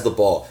Lowry has the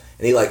ball,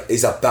 and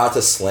he's about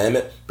to slam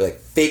it, but like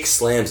fake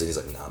slams it. He's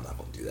like, nah, I'm not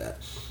gonna do that.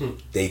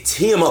 They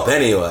tee him up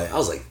anyway. I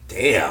was like,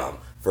 damn,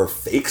 for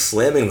fake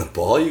slamming the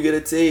ball, you get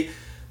a tee.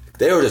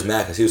 They were just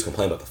mad because he was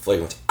complaining about the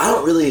flagrant. I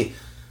don't really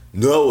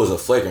know it was a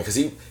flagrant because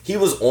he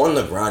was on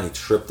the ground. He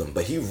tripped him,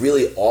 but he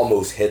really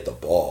almost hit the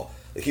ball.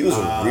 Like he was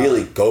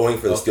really going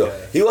for the steal.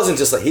 He wasn't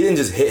just like he didn't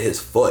just hit his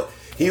foot.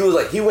 He was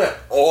like he went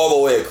all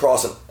the way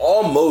across and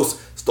almost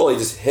stole. He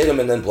just hit him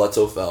and then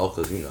Bledsoe fell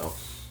because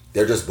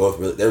they're just both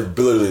they're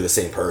literally the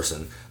same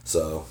person.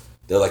 So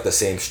they're like the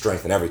same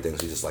strength and everything.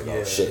 So he's just like,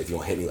 oh shit, if you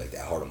don't hit me like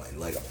that hard on my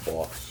leg on the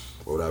ball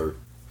or whatever.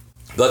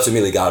 Bledsoe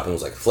immediately got up and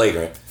was like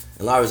flagrant.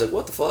 And Lowry was like,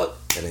 what the fuck?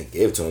 And they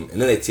gave it to him.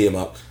 And then they tee him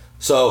up.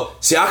 So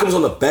Siakam's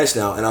on the bench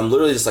now, and I'm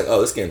literally just like, oh,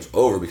 this game's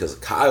over because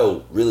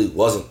Kyle really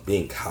wasn't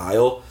being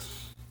Kyle.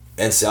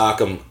 And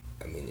Siakam,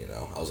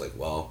 I was like,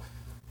 well,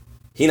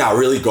 he not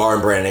really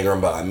guarding Brandon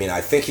Ingram, but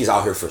I think he's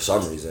out here for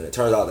some reason. It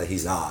turns out that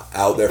he's not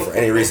out there for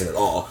any reason at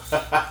all,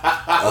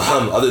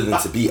 other than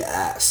to be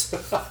ass.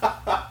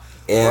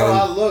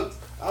 And bro,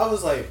 I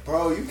was like,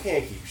 bro, you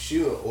can't keep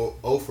shooting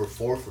 0 for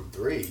 4 from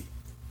 3. You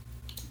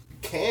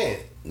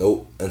can't.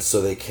 Nope. And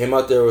so they came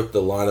out there with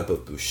the lineup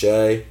of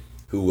Boucher,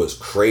 who was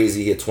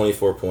crazy. He had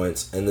 24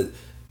 points. And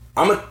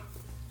I'm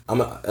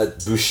a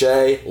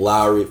Boucher,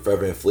 Lowry, Fred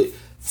VanVleet.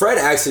 Fred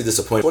actually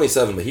disappointed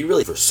 27, but he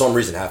really, for some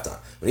reason, halftime.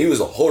 When he was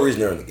the whole reason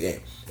they're in the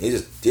game. And he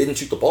just didn't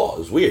shoot the ball. It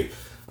was weird.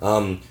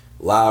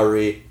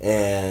 Lowry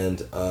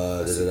and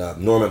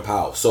Norman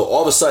Powell. So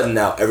all of a sudden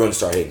now, everyone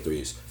started hitting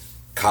threes.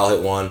 Kyle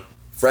hit one.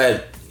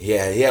 Fred,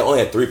 he only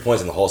had 3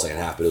 points in the whole second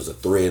half, but it was a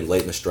 3 and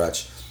late in the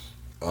stretch.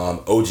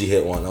 OG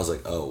hit one. I was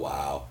like, oh,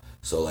 wow.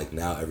 So,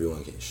 now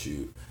everyone can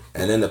shoot.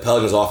 And then the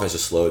Pelicans' offense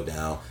just slowed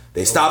down.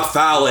 They stopped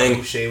fouling.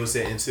 Boucher was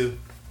hitting too?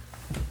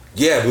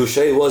 Yeah,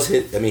 Boucher was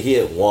hit. He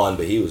hit one,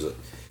 but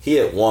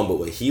but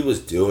what he was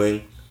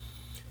doing.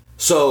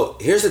 So,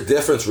 here's the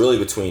difference really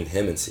between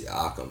him and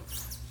Siakam.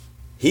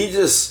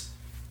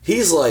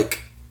 He's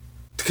like,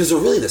 because they're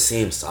really the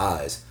same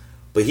size,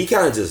 but he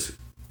kind of just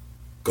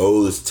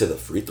goes to the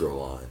free throw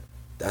line.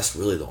 That's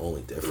really the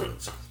only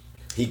difference.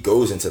 He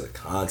goes into the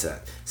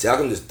contact.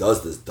 Siakam just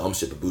does this dumb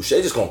shit, but Boucher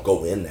just gonna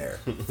go in there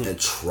and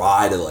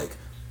try to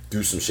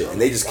do some shit, and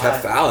they just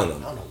kept fouling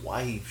him. I don't know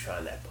why he's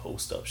trying that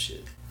post up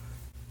shit.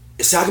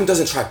 Siakam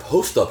doesn't try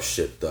post up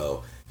shit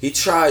though. He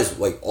tries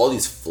all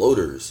these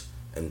floaters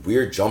and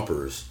weird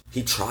jumpers.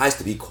 He tries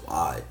to be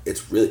quiet.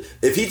 It's really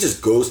if he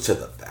just goes to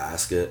the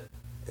basket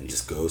and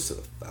just goes to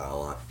the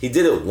foul line. He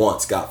did it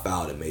once, got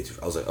fouled and made 2.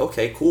 I was like,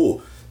 okay,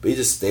 cool, but he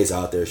just stays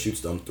out there,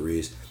 shoots dumb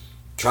threes.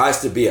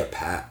 Tries to be a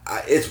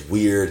it's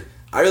weird.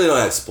 I really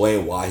don't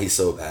explain why he's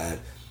so bad.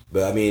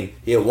 But,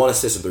 he had 1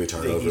 assist and 3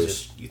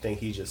 turnovers. You think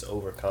he's just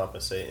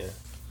overcompensating?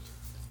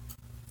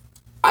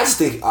 I just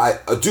think,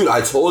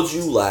 I told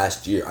you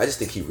last year, I just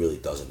think he really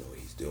doesn't know what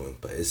he's doing.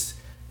 But it's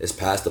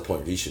past the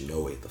point where he should know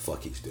what the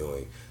fuck he's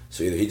doing.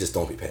 So either he just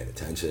don't be paying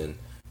attention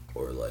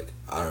or,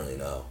 I don't really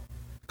know.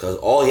 Because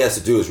all he has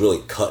to do is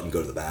really cut and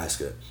go to the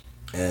basket.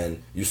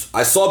 And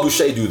I saw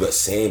Boucher do the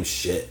same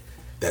shit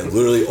that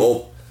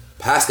literally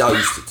Pascal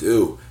used to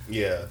do.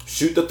 Yeah.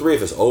 Shoot the 3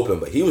 if it's open,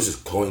 but he was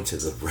just going to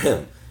the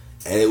rim.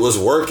 And it was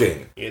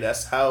working. Yeah,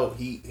 that's how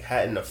he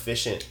had an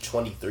efficient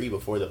 23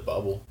 before the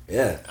bubble.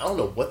 Yeah. I don't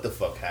know what the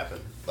fuck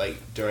happened.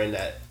 During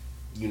that,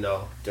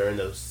 during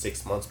those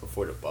 6 months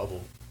before the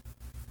bubble.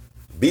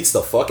 Beats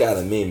the fuck out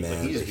of me,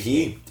 man.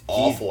 He's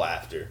awful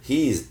after.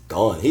 He's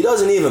done. He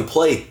doesn't even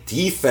play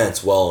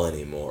defense well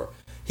anymore.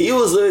 He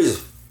was literally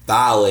just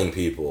fouling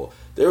people.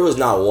 There was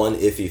not one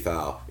iffy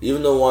foul.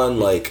 Even the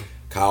one,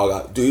 Kyle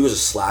got... Dude, he was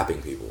just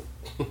slapping people.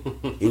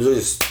 He was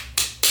just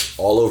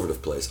all over the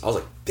place. I was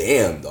like,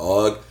 damn,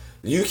 dog.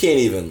 You can't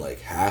even,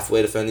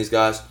 halfway defend these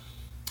guys.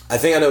 I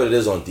think I know what it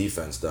is on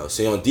defense, though.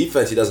 See, on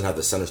defense, he doesn't have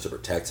the centers to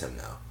protect him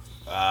now.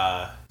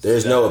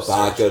 There's no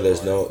Ibaka.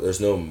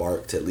 There's no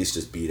Mark to at least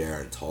just beat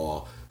Aaron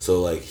tall.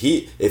 So, if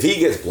he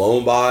gets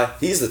blown by,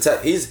 he's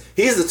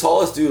the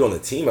tallest dude on the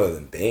team other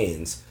than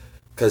Baines.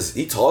 Because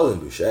he's taller than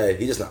Boucher.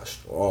 He's just not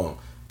strong.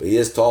 But he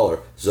is taller.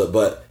 So,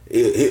 but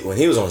when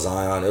he was on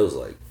Zion, it was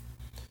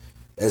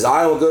and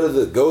Zion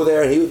would go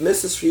there and he would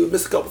miss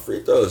a couple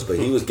free throws, but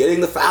he was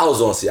getting the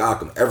fouls on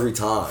Siakam every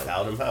time.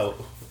 Fouled him out.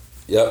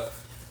 Yep.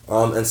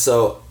 And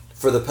so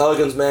for the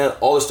Pelicans, man,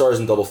 all the stars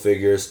in double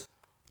figures.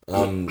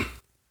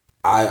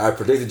 I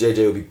predicted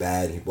JJ would be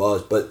bad, and he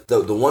was. But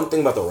the one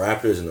thing about the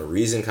Raptors and the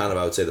reason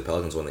I would say the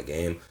Pelicans won the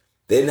game,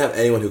 they didn't have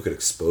anyone who could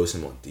expose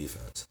him on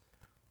defense.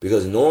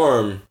 Because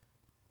Norm,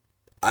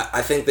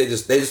 I think they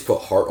just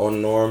put heart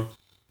on Norm,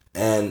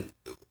 and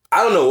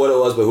I don't know what it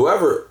was, but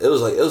whoever it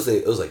was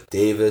like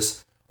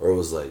Davis or it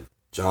was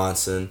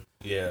Johnson.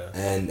 Yeah.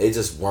 And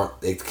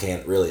they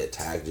can't really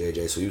attack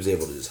JJ, so he was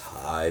able to just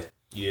hide.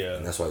 Yeah.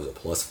 And that's why he was a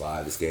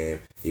 +5 this game,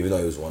 even though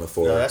he was 1 of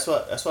 4. No, that's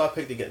why I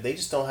picked the game. They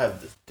just don't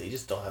have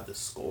the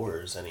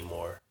scores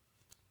anymore.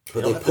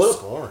 They don't have the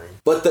scoring.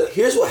 But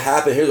here's what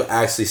happened. Here's what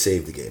actually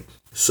saved the game.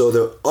 So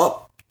they're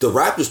up. The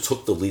Raptors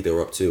took the lead. They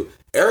were up 2.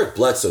 Eric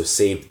Bledsoe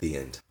saved the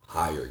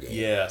entire game.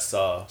 Yeah, I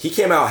saw. He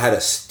came out, had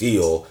a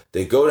steal.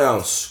 They go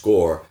down,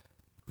 score.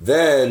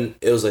 Then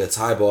it was like a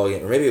tie ball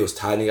game, or maybe it was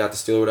tied and he got the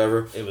steal or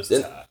whatever. It was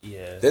tied,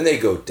 yeah. Then they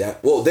go down.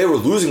 Well, they were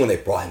losing when they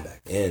brought him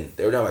back in.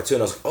 They were down by 2,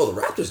 and I was like, oh, the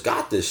Raptors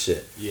got this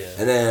shit. Yeah.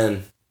 And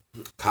then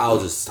Kyle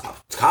just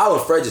stopped. Kyle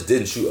and Fred just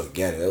didn't shoot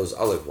again. And I was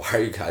like, why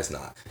are you guys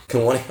not?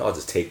 Can one of y'all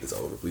just take this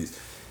over, please?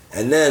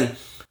 And then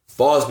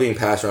ball's being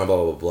passed around, blah,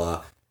 blah, blah,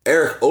 blah.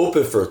 Eric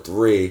opened for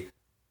 3.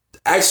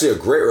 Actually, a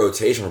great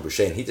rotation from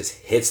Boucher, and he just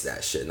hits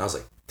that shit. And I was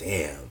like,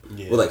 damn.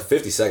 Yeah. With like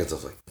 50 seconds, I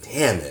was like,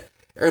 damn it.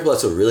 Eric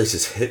Bledsoe really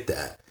just hit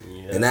that.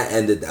 Yeah. And that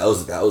ended, that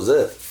was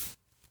it.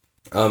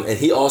 And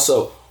he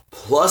also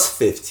plus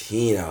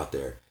 15 out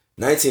there.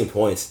 19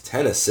 points,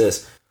 10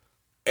 assists.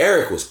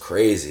 Eric was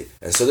crazy.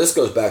 And so this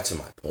goes back to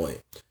my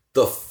point.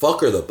 The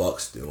fuck are the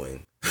Bucks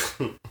doing?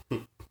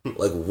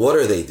 Like, what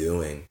are they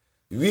doing?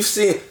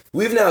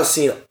 We've now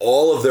seen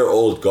all of their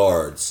old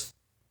guards,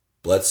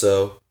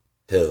 Bledsoe,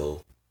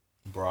 Hill,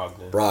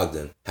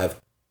 Brogdon, have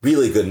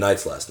really good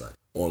nights last night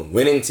on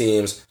winning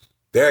teams,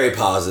 very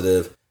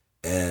positive.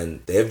 And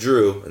they have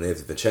Drew and they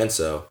have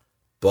Vincenzo,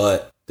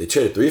 but they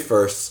traded 3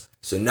 firsts,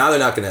 so now they're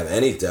not going to have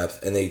any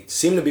depth, and they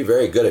seem to be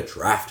very good at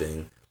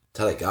drafting. That's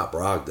how they got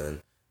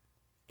Brogdon.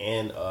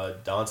 And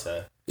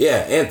Dante. Yeah,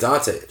 and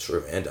Dante.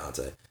 True, and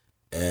Dante.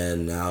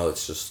 And now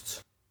it's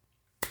just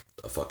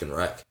a fucking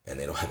wreck, and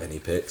they don't have any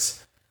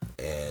picks,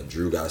 and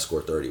Drew got to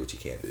score 30, which he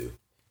can't do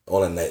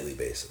on a nightly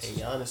basis. And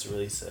Giannis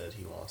really said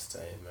he wants to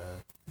stay,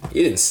 man.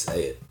 He didn't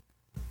say it.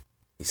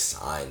 He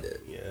signed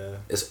it. Yeah.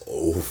 It's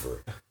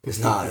over. It's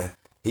not.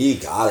 He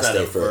gotta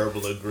stay for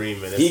verbal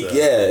agreement.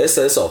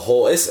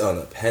 It's on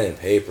a pen and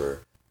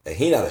paper, and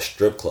he not a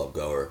strip club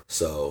goer,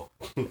 so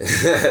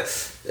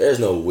there's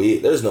no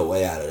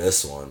way out of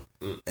this one.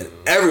 And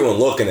everyone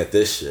looking at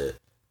this shit,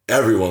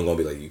 everyone gonna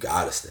be like, you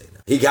gotta stay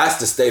now. He got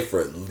to stay for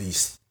at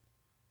least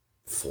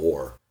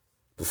 4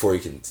 before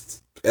he can,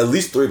 at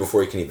least 3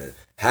 before he can even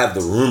have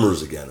the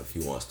rumors again if he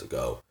wants to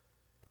go.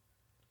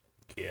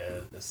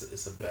 Yeah,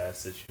 it's a bad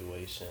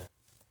situation.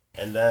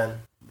 And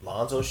then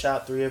Lonzo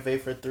shot 3 of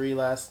 8 for 3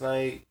 last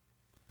night.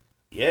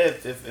 Yeah,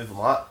 if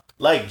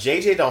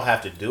JJ don't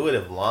have to do it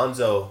if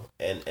Lonzo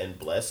and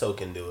Bledsoe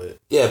can do it.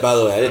 Yeah, by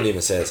the way, I didn't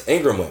even say this.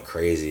 Ingram went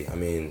crazy. I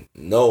mean,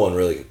 no one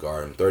really could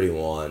guard him.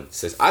 31,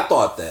 6. I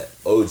thought that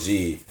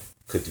OG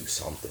could do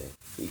something.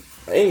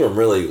 Ingram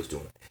really was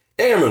doing it.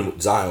 Ingram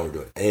and Zion were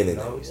doing anything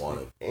that we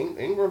wanted.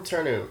 Ingram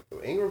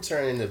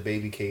turning into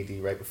baby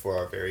KD right before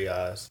our very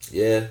eyes.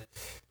 Yeah,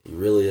 he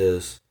really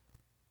is.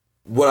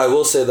 What I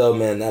will say though,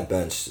 man, that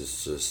bench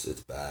is just,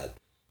 it's bad.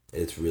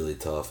 It's really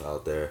tough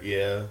out there.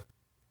 Yeah.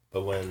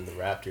 But when the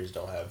Raptors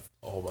don't have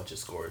a whole bunch of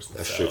scores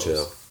themselves. That's true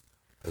too.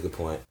 That's a good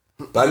point.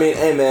 But I mean,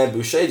 hey man,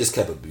 Boucher just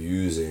kept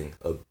abusing.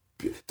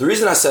 The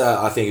reason I said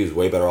I think he was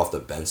way better off the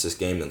bench this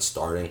game than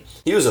starting,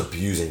 he was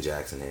abusing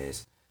Jackson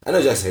Hayes. I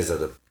know Jackson Hayes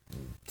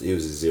he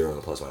was a 0 in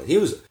the plus minus.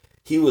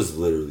 He was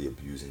literally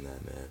abusing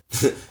that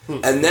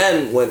man. and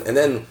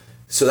then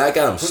so that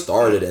got him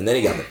started, and then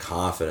he got the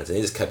confidence, and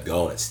he just kept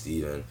going at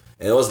Steven.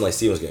 And it wasn't like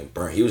Steven was getting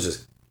burnt. He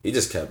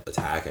just kept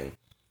attacking.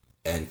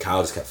 And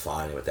Kyle just kept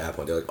finding him at that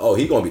point. They're like, oh,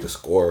 he's going to be the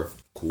scorer.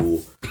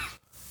 Cool.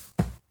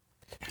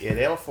 Yeah,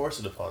 they don't force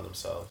it upon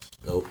themselves.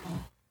 Nope.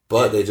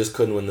 But they just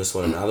couldn't win this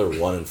one, and now they're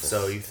 1-4.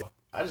 So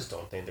I just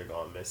don't think they're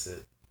going to miss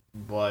it.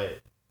 But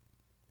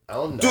I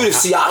don't know. Dude, if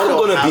Siakam's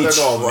going to be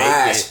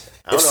trash.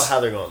 I don't know how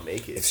they're going to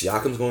make it. If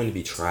Siakam's going to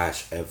be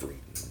trash every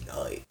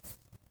night.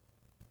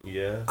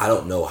 Yeah. I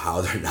don't know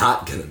how they're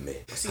not going to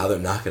miss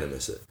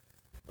it.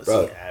 What's he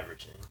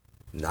averaging?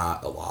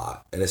 Not a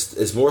lot. And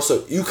it's more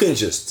so, you can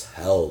just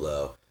tell,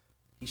 though.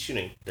 He's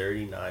shooting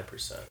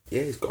 39%.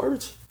 Yeah, he's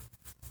garbage.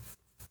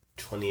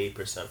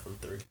 28% from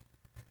 3.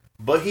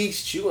 But he's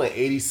shooting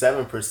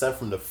 87%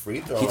 from the free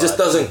throw line. He just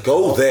doesn't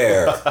go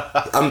there.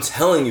 I'm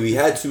telling you, he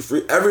had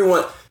 2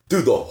 everyone,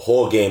 dude, the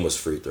whole game was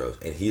free throws.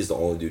 And he's the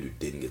only dude who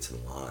didn't get to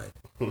the line.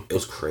 It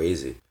was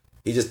crazy.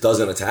 He just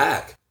doesn't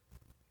attack.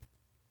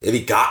 If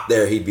he got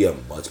there, he'd be a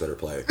much better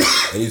player.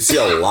 And you'd see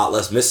a lot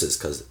less misses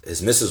because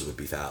his misses would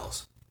be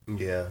fouls.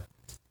 Yeah.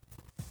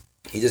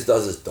 He just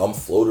does this dumb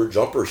floater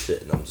jumper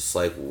shit, and I'm just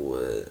like,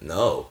 what?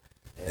 No.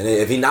 And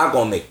if he's not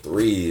going to make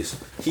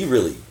threes, he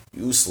really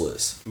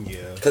useless.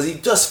 Yeah. Because he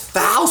just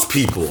fouls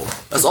people.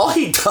 That's all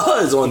he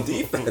does on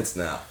defense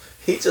now.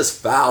 He just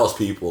fouls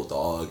people,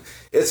 dog.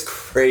 It's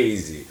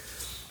crazy.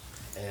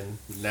 And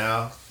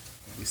now,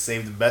 we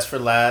saved the best for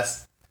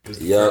last.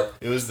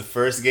 It was the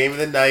first game of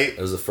the night.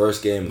 It was the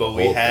first game of the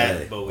whole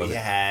day. But we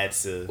had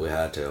to. We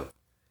had to.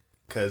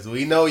 Because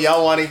we know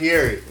y'all want to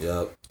hear it.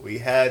 Yep. We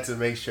had to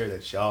make sure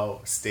that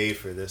y'all stayed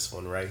for this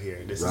one right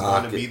here. This is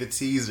going to be the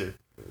teaser.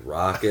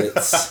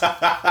 Rockets.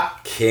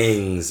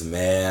 Kings,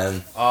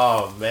 man.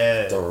 Oh,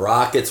 man. The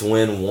Rockets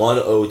win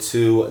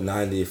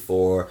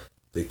 102-94.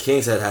 The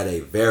Kings had a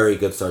very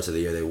good start to the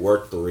year. They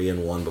worked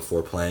 3-1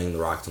 before playing the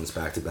Rockets ones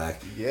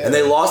back-to-back. Yeah. And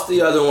they lost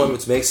the other one,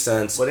 which makes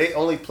sense. Well, they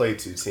only played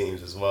 2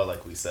 teams as well,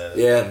 like we said.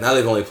 Yeah, now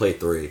they've only played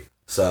 3.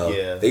 So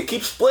Yeah. they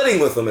keep splitting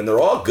with them, and they're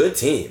all good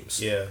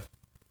teams. Yeah.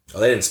 Oh,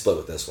 they didn't split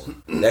with this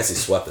one. They actually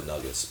swept the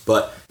Nuggets.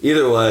 But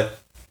either way,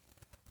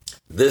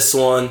 this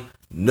one,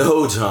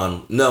 no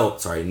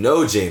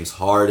James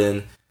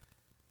Harden.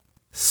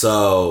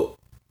 So,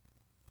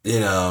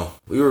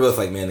 we were both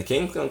like, man, the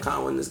Kings gonna kind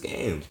of win this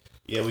game.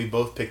 Yeah, we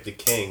both picked the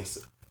Kings.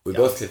 We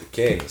both picked the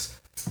Kings.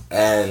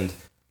 And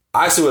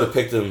I actually would have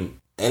picked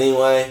them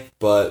anyway,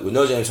 but with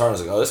no James Harden, I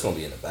was like, oh, this is gonna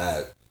be in the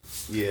bag.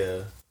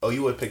 Yeah. Oh,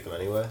 you would have picked them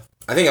anyway?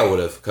 I think I would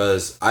have,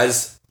 because I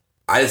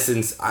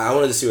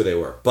wanted to see where they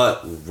were.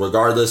 But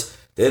regardless,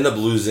 they ended up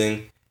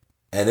losing,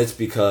 and it's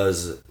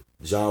because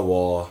John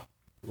Wall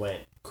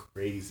Went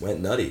crazy.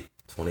 went nutty.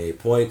 28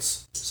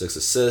 points, 6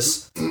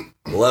 assists,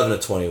 11 of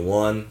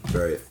 21,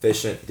 very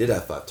efficient. He did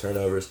have 5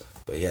 turnovers,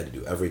 but he had to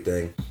do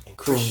everything. And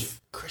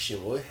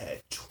Christian Wood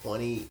had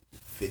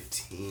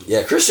 15.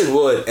 Yeah, Christian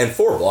Wood, and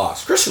 4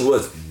 blocks. Christian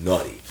Wood's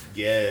nutty.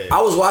 Yeah.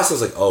 I was watching, I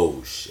was like,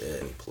 oh,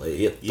 shit,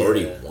 he had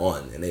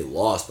 31, and they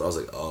lost, but I was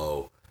like,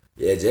 oh,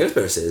 yeah, James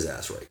better sit his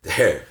ass right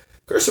there.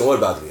 Christian Wood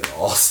about to be an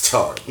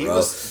all-star, bro. He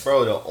was,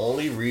 the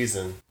only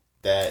reason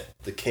that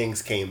the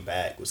Kings came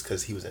back was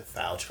because he was in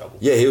foul trouble.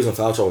 Yeah, he was in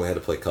foul trouble and had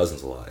to play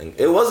Cousins a lot. And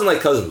it wasn't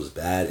like Cousins was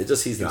bad. It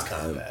just he's not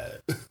kind him.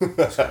 of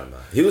bad.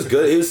 He was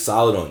good. He was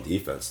solid on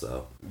defense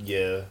though.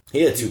 Yeah.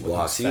 He had 2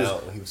 blocks. He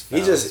was fouled.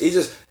 He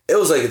just it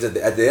was like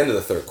at the end of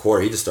the third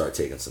quarter, he just started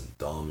taking some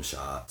dumb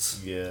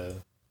shots. Yeah.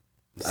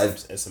 And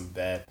some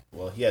bad.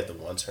 Well, he had the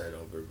 1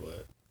 turnover,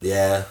 but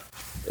yeah,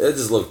 it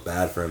just looked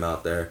bad for him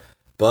out there.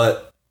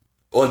 But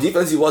on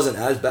defense, he wasn't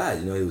as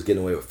bad. He was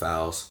getting away with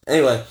fouls.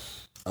 Anyway.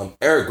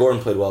 Eric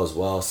Gordon played well as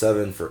well.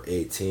 7 for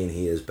 18.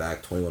 He is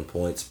back 21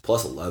 points,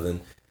 plus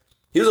 11.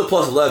 He was a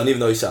plus 11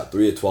 even though he shot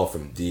 3 of 12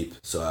 from deep.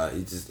 So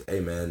hey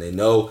man, they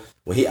know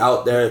when he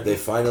out there, they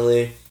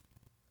finally,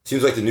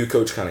 seems like the new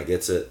coach kind of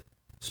gets it.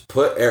 Just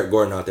put Eric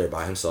Gordon out there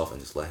by himself and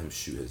just let him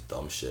shoot his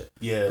dumb shit.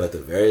 Yeah. But at the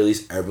very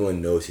least,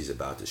 everyone knows he's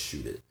about to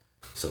shoot it.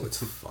 So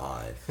it's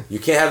fine. You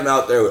can't have him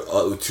out there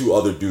with 2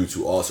 other dudes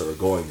who also are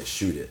going to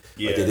shoot it.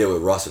 Like they did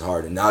with Russ and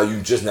Harden. Now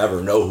you just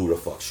never know who the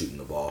fuck's shooting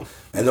the ball.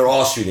 And they're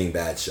all shooting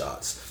bad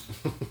shots.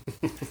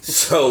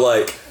 So,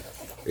 at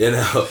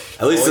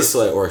least this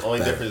way it works only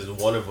better. difference is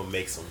one of them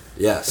makes them.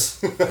 Yes.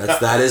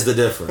 That is the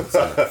difference.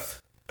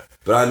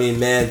 But, I mean,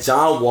 man,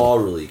 John Wall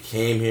really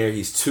came here.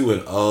 He's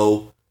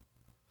 2-0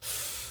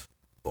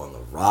 on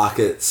the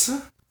Rockets.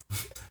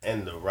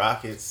 And the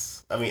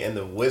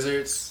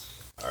Wizards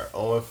are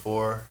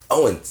 0-4.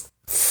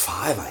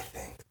 0-5, I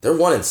think. They're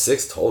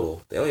 1-6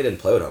 total. They only didn't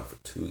play with him for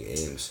 2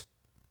 games.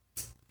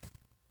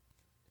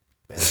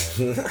 Man.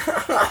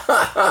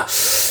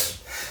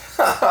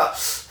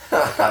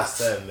 Like I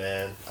said,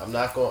 man, I'm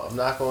not going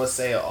to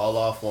say it all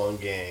off one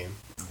game,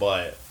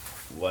 but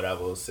what I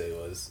will say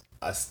was,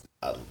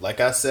 like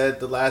I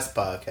said the last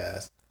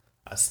podcast,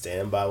 I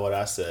stand by what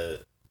I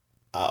said.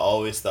 I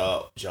always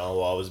thought John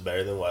Wall was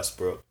better than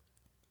Westbrook,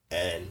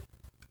 and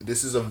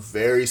this is a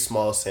very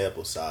small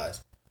sample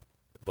size,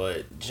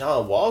 but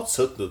John Wall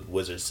took the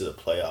Wizards to the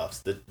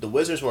playoffs. The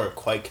Wizards weren't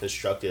quite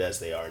constructed as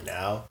they are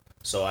now,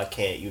 so I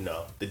can't,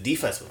 the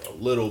defense was a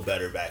little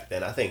better back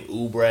then. I think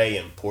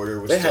Oubre and Porter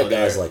were still there. They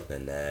had guys like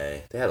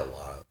Nene. They had a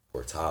lot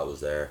where Todd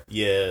was there.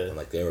 Yeah. And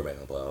they were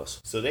making the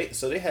playoffs. So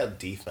they had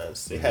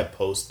defense. They had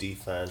post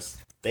defense.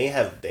 But they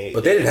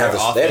didn't have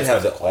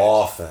the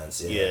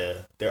offense. Yeah,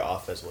 their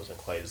offense wasn't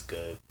quite as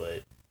good,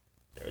 but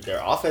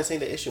their offense ain't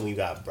the issue when you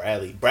got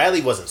Bradley.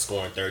 Bradley wasn't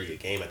scoring 30 a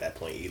game at that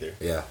point either.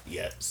 Yeah.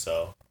 Yet,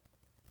 so.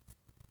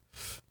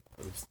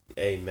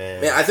 Hey,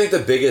 man. Man, I think the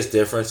biggest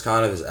difference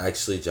kind of is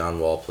actually John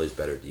Wall plays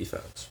better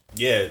defense.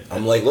 Yeah.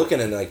 I'm looking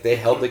and they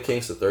held the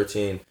Kings to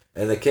 13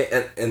 and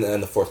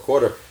in the fourth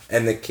quarter,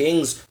 and the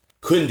Kings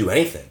couldn't do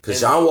anything because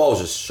John Wall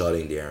was just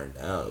shutting De'Aaron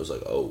down. It was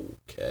like,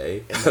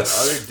 okay. And the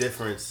other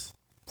difference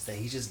is that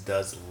he just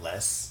does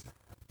less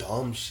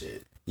dumb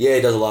shit. Yeah,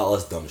 he does a lot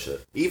less dumb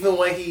shit. Even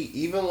when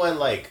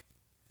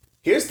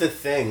here's the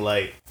thing,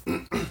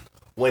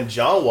 when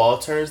John Wall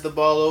turns the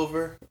ball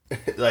over,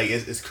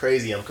 it's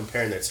crazy. I'm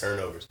comparing their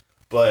turnovers,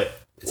 but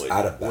it's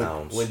out of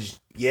bounds.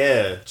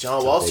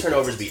 John Wall's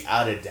turnovers be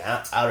out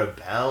of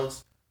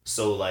bounds.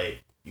 So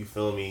you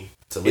feel me?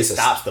 It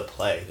stops the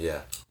play.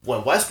 Yeah.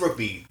 When Westbrook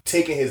be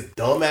taking his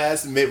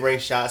dumbass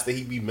mid-range shots that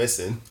he be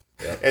missing,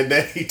 and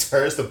then he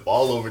turns the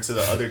ball over to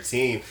the other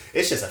team,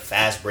 it's just a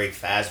fast break.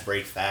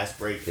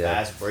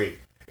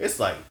 It's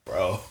like,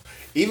 bro,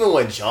 even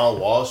when John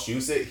Wall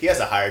shoots it, he has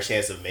a higher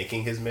chance of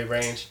making his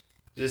mid-range.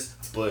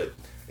 But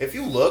if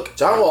you look,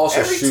 John Wall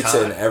also shoots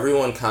it, and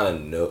everyone kind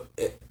of know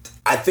it.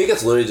 I think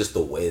it's literally just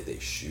the way that they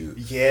shoot.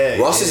 Yeah,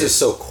 Russ is just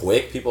so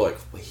quick. People are like,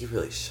 wait, he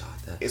really shot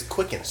that. It's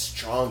quick and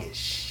strong as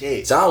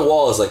shit. John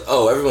Wall is like,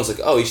 oh, everyone's like,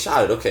 oh, he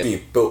shot it.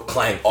 Okay, boom,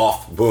 clang,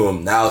 off,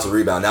 boom. Now it's a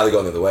rebound. Now they're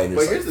going the other way. And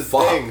but you're here's just the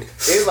like, thing: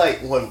 it's like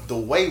when the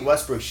way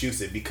Westbrook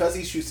shoots it, because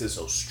he shoots it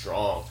so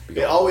strong, it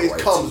go always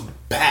right comes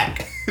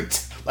back.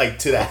 Like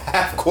to the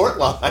half court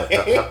line,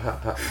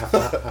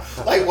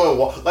 like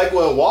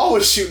when Wall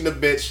was shooting the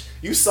bitch,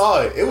 you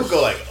saw it. It would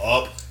go like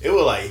up, it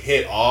would like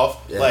hit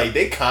off. Yeah. Like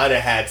they kind of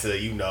had to,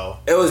 you know.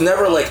 It was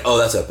never like, oh,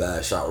 that's a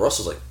bad shot.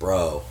 Russell's like,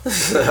 bro,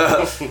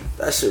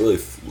 that shit really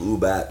flew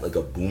back like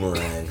a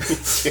boomerang.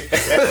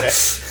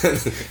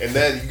 And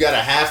then you got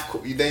a half.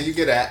 Then you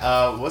get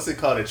a what's it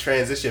called? A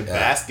transition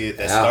basket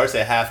that starts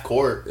at half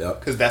court.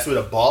 Because that's where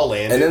the ball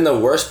landed. And then the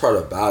worst part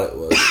about it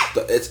was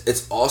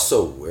it's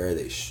also where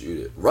they shoot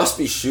it. Russ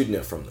be shooting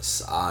it from the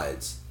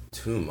sides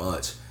too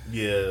much.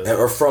 Yeah.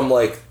 Or from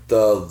like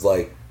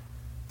the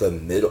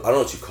middle. I don't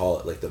know what you call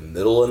it. Like the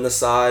middle and the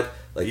side.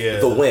 Like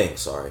the wing.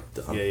 Sorry.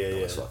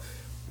 Yeah.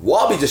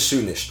 Wall be just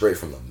shooting it straight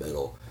from the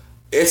middle.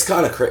 It's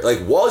kind of crazy.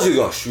 Like Wall's either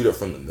gonna shoot it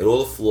from the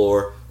middle of the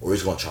floor or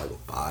he's gonna try to go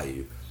by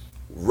you.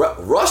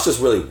 Russ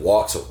just really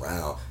walks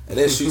around and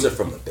then shoots it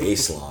from the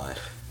baseline.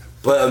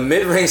 But a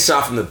mid-range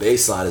shot from the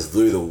baseline is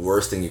literally the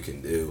worst thing you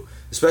can do,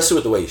 especially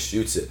with the way he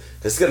shoots it.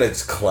 It's gonna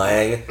just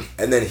clang,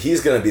 and then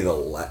he's gonna be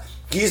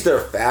he's their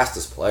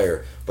fastest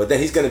player, but then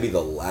he's gonna be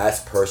the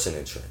last person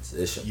in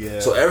transition. Yeah.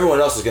 So everyone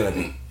else is gonna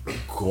be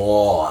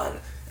gone,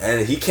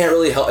 and he can't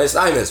really help. It's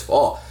not even his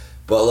fault,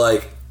 but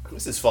like.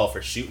 It's his fault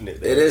for shooting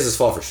it. There. It is his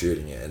fault for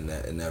shooting it and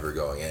never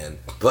going in.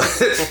 But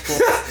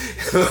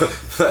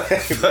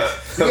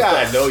you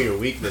gotta know your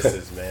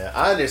weaknesses, man.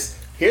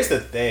 Here's the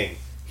thing: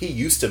 he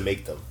used to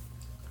make them.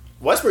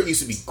 Westbrook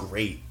used to be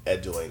great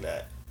at doing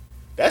that.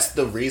 That's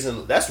the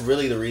reason. That's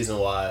really the reason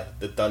why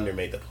the Thunder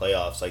made the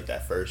playoffs like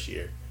that first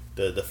year.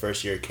 The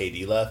first year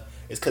KD left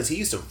is because he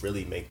used to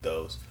really make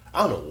those.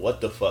 I don't know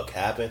what the fuck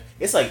happened.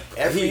 It's like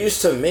he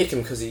used to make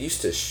them because he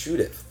used to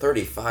shoot it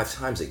 35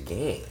 times a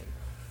game.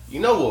 You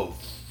know what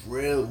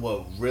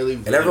really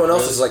and everyone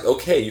else is like,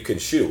 okay, you can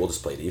shoot. We'll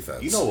just play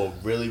defense. You know what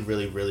really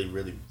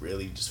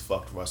just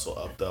fucked Russell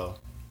up though?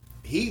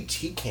 He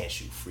can't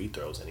shoot free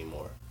throws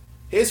anymore.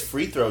 His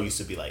free throw used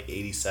to be like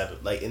 87,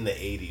 like in the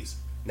 80s.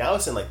 Now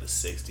it's in like the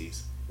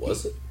 60s.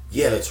 Was it?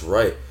 Yeah, that's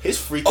right. His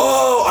free throw.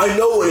 Oh, I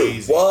know what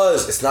it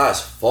was. It's not his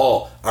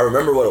fault. I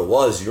remember what it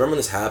was. You remember when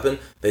this happened?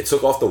 They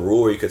took off the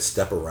rule where you could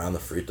step around the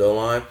free throw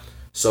line.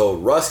 So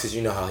Russ, because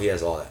you know how he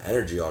has all that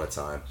energy all the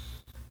time,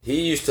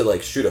 he used to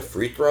like shoot a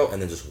free throw and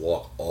then just he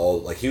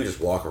would just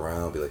walk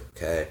around and be like,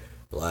 okay,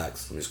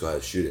 relax, let me just go ahead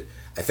and shoot it.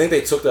 I think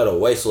they took that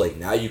away, so like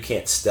now you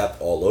can't step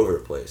all over the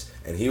place.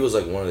 And he was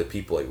like one of the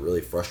people like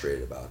really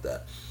frustrated about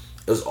that.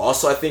 It was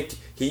also, I think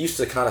he used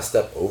to kind of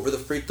step over the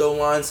free throw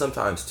line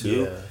sometimes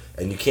too. Yeah.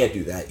 And you can't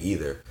do that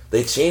either.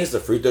 They changed the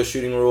free throw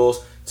shooting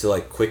rules to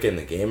like quicken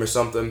the game or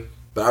something.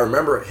 But I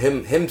remember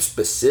him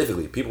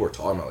specifically, people were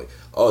talking about like,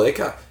 oh,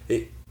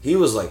 he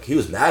was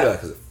mad about it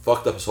because it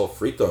fucked up his whole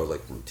free throw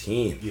like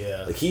routine.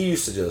 Yeah. Like he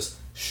used to just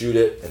shoot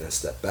it and then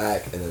step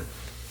back and then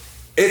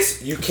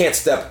you can't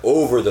step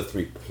over the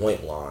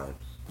 3-point line.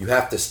 You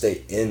have to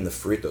stay in the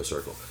free throw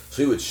circle.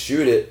 So he would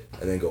shoot it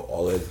and then go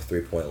all the way to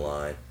the 3-point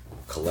line,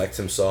 collect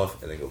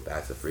himself, and then go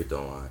back to the free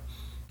throw line.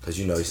 Because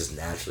you know he's just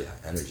naturally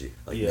high energy.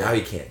 Like now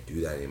he can't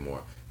do that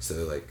anymore.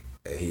 So like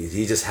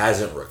he just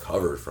hasn't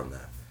recovered from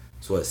that.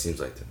 That's what it seems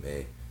like to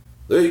me.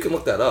 Literally, you can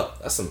look that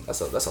up. That's a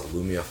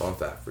Lumia fun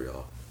fact for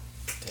y'all.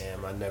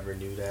 Damn, I never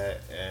knew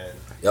that. And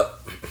yep.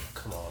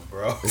 Come on,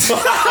 bro. like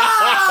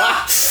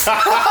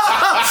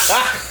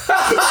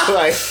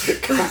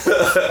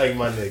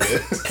my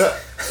nigga.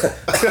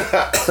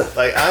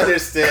 Like I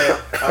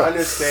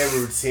understand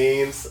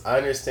routines. I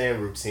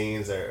understand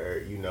routines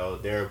are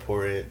they're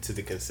important to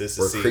the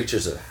consistency. We're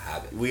creatures of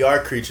habit. We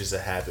are creatures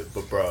of habit,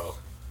 but bro,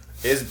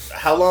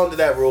 how long did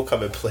that rule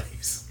come in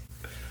place?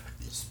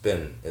 It's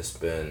been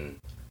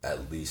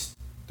at least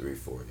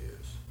 3-4 years.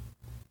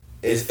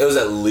 It was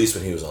at least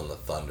when he was on the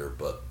Thunder,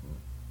 but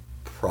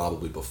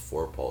probably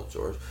before Paul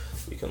George.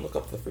 We can look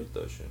up the free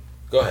throw shooting.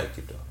 Go ahead,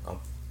 keep going.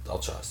 I'll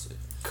trust it.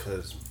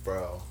 Cause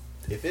bro,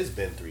 if it's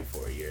been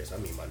 3-4 years, I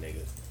mean my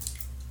nigga,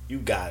 you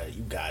gotta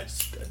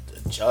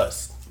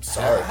adjust. I'm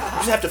sorry, you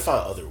just have to find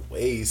other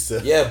ways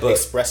to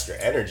express your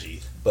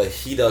energy. But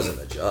he doesn't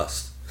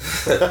adjust.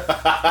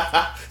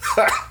 That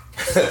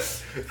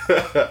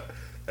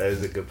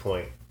is a good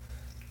point.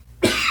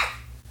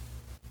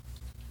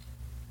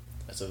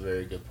 That's a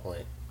very good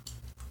point.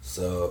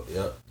 So,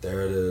 yep,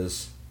 there it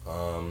is.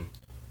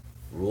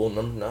 Rule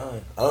number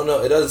 9. I don't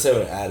know. It doesn't say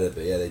when it added,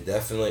 but yeah,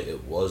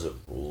 it was a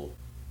rule.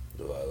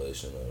 The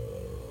violation.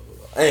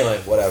 Anyway,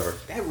 whatever.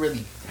 That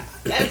really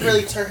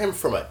turned him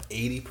from an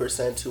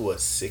 80% to a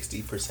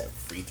 60%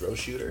 free throw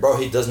shooter. Bro,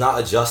 he does not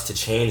adjust to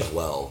change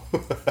well.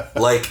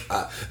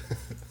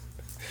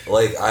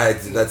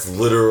 That's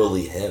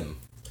literally him.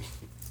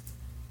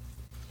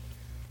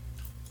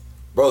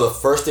 Bro, the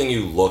first thing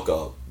you look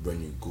up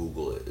when you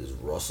Google it is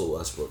Russell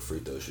Westbrook free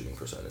throw shooting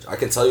percentage. I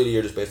can tell you the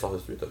year just based off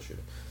his free throw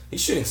shooting.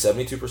 He's shooting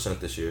 72%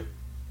 this year.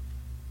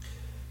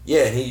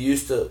 Yeah, and he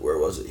used to, where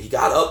was it? He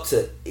got up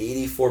to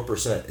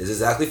 84%. It's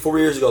exactly 4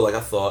 years ago, like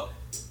I thought.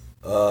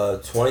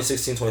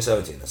 2016,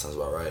 2017. That sounds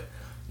about right.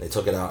 They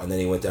took it out, and then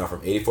he went down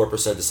from 84% to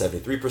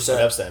 73%.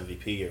 That was the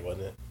MVP year,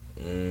 wasn't it?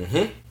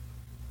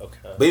 Mm-hmm.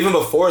 Okay. But even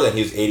before then,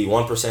 he was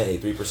 81%,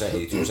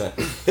 83%,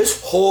 82%.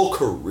 His whole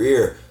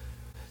career,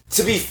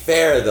 to be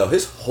fair, though,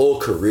 his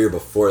whole career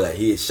before that,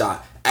 he had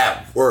shot,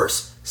 at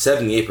worst,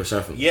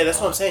 78% from Yeah,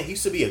 that's what I'm saying. He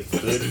used to be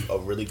a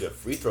really good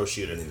free throw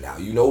shooter. And now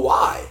you know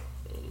why.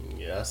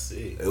 Yeah, I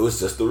see. It was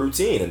just the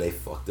routine, and they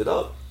fucked it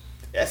up.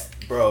 That's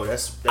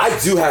I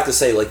do have to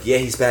say, like, yeah,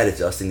 he's bad at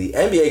adjusting. The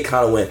NBA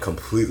kind of went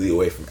completely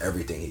away from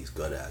everything he's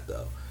good at,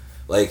 though.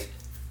 Like,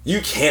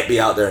 you can't be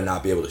out there and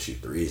not be able to shoot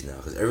threes now,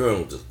 because everyone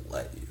will just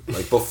let you.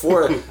 Like,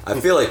 before, I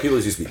feel like people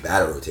used to be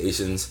bad at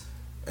rotations,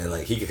 and,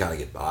 like, he could kind of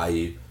get by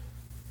you.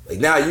 Like,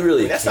 now you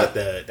really that's not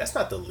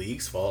the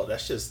league's fault.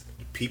 That's just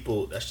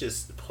people. That's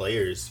just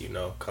players, you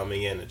know,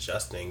 coming in,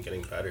 adjusting,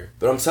 getting better.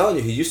 But I'm telling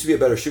you, he used to be a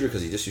better shooter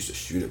because he just used to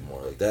shoot it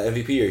more. Like, that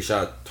MVP year, he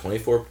shot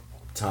 24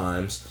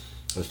 times.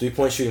 His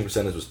 3-point shooting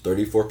percentage was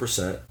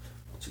 34%.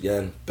 So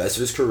again, best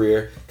of his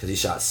career because he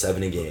shot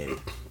 7 a game.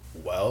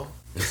 Well,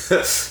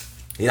 he's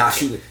not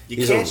shooting.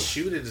 You can't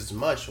shoot it as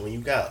much when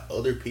you got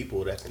other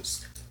people that can.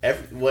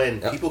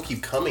 When people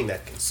keep coming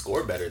that can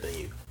score better than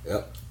you.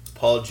 Yep.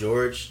 Paul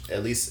George,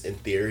 at least in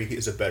theory,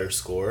 is a better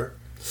scorer,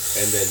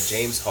 and then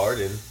James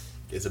Harden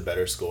is a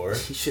better scorer.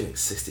 He's shooting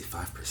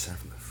 65%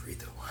 from the free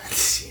throw line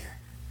this year.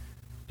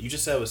 You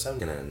just said it was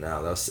 70. Now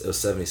it was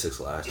 76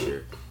 last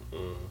year.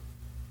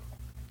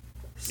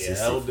 Yeah,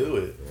 that'll do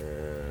it.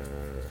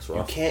 That's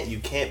rough. You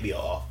can't be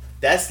off.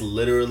 That's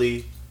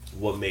literally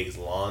what makes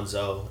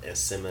Lonzo and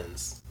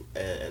Simmons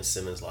and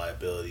Simmons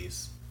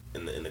liabilities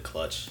in the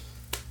clutch.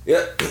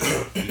 Yeah,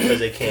 because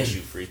they can't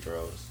shoot free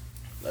throws.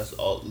 That's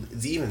all.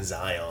 It's even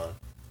Zion.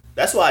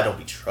 That's why I don't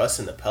be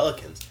trusting the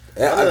Pelicans.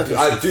 Yeah,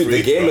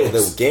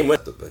 the game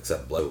went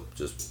except Blow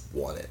just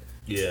won it.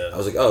 Yeah, I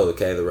was like, oh,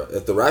 okay.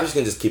 If the Raptors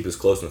can just keep this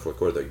close in the fourth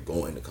quarter, they're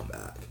going to come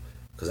back.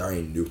 Because I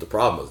already knew what the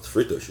problem was. It's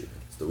free throw shooting.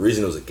 It's the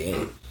reason it was a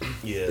game.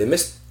 Yeah, they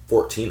missed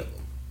 14 of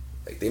them.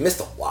 Like, they missed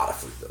a lot of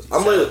free throws.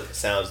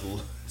 Sounds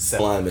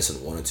line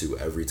missing 1 or 2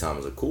 every time. I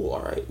was like, cool,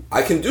 all right,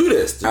 I can do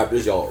this. The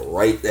Raptors, y'all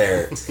right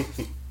there.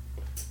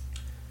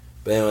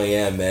 But anyway,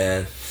 yeah,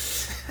 man.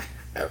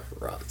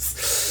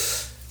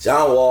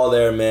 John Wall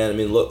there, man. I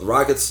mean, look, the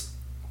Rockets,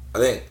 I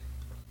think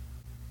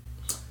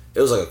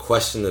it was like a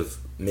question of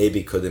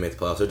maybe could they make the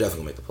playoffs. They're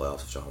definitely going to make the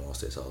playoffs if John Wall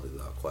stays healthy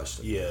without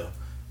question. Yeah.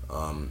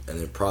 And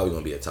they're probably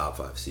going to be a top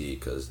 5 seed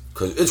because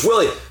it's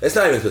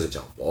not even because of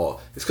John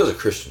Wall. It's because of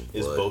Christian Wood.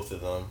 It's both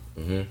of them.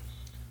 Mm-hmm.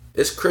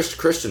 It's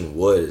Christian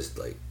Wood is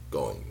like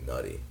going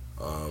nutty.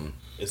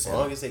 As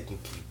long as they can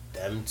keep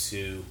them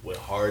two with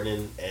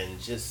Harden and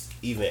just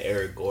even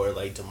Eric Gore,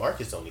 like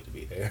DeMarcus don't need to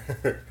be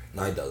there.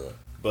 No, he doesn't.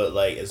 But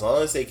like as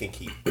long as they can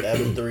keep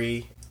them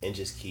 3 and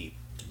just keep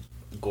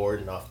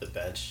Gordon off the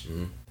bench,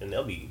 then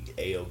they'll be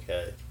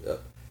A-okay.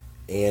 Yep.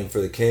 And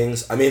for the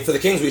Kings,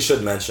 we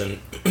should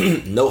mention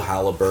no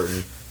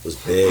Halliburton was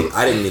big.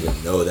 I didn't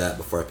even know that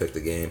before I picked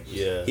the game.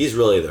 Yeah. He's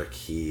really their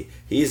key.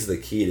 He's the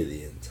key to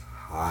the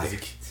entire.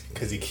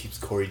 Because he keeps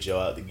Corey Joe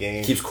out of the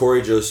game. Keeps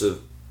Corey Joseph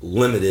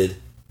limited.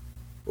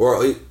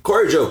 Or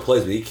Corey Joe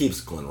plays, but he keeps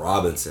Glenn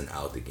Robinson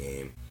out the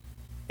game.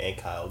 And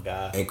Kyle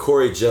Guy. And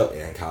Corey Joe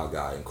and Kyle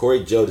Guy. And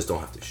Corey Joe just don't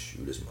have to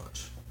shoot as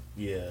much.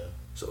 Yeah.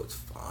 So it's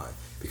fine.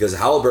 Because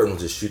Halliburton will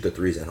just shoot the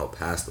threes and he'll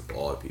pass the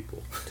ball to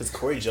people. Because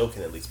Corey Joe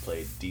can at least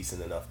play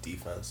decent enough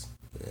defense.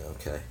 Yeah,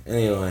 okay.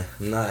 Anyway,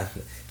 I'm not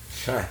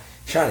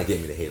trying to get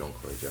me to hate on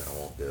Corey Joe. I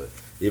won't do it.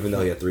 Even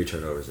though he had 3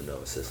 turnovers and no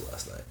assists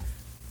last night.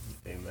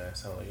 Hey man,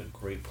 sounds like a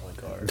great point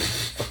guard.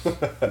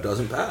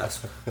 Doesn't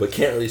pass, but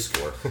can't really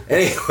score.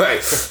 Anyway.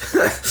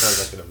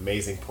 Sounds like an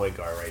amazing point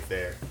guard right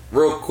there.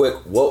 Real quick,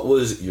 what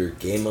was your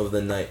game of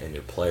the night and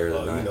your player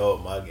of the night? You know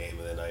what my game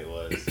of the night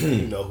was.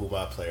 You know who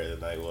my player of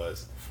the night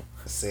was.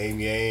 Same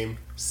game,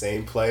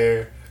 same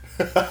player.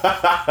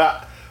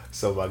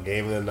 So my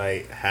game of the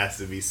night has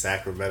to be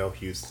Sacramento,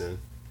 Houston.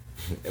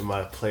 And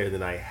my player of the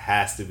night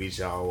has to be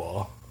John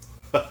Wall.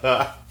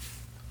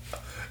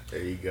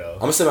 There you go. I'm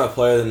going to say my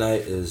player of the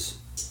night is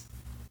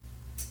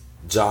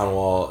John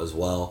Wall as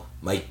well.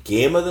 My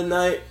game of the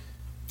night,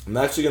 I'm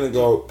actually going to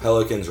go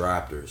Pelicans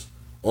Raptors.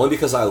 Only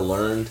because I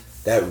learned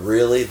that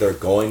really they're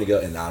going to go,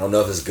 and I don't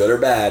know if it's good or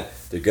bad,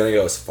 they're going to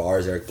go as far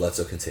as Eric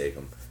Bledsoe can take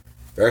them.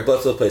 If Eric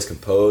Bledsoe plays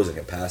composed and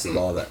can pass the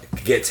ball, that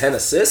can get 10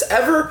 assists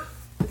ever,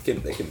 they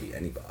can beat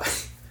anybody.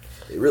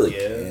 They really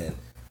can.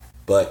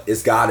 But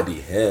it's got to be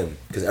him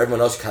because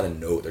everyone else kind of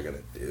know what they're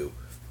going to do.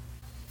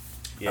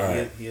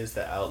 Yeah, he is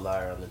the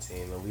outlier on the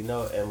team, and we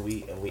know, and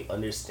we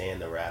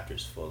understand the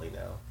Raptors fully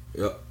now.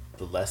 Yep.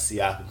 The less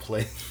Siakam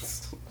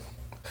plays,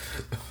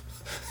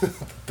 the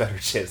better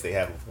chance they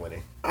have of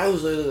winning. I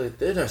was literally like,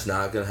 they're just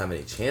not gonna have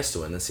any chance to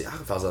win. And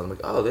Siakam falls out. I'm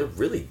like, oh, they're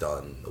really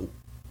done. Nope.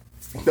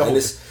 No.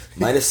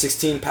 Minus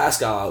 16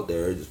 Pascal out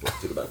there. Just went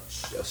to the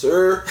bench. Yes,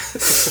 sir.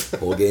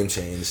 Whole game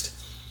changed.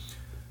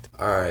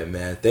 All right,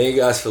 man. Thank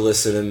you guys for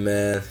listening,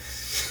 man.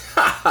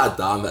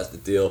 Dom has to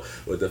deal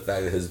with the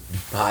fact that his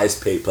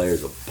highest paid player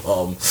is a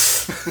bum.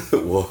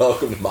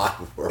 Welcome to my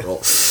world.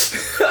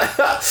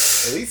 At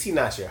least he's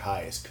not your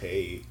highest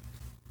paid.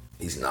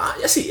 He's not.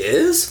 Yes, he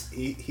is.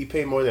 He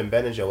paid more than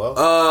Ben and Joel.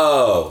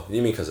 Oh,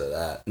 you mean because of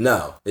that?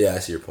 No. Yeah, I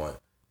see your point.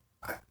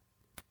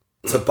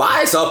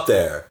 Tobias up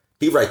there.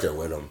 He right there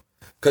with him.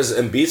 Because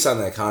Embiid signed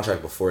that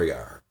contract before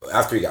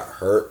after he got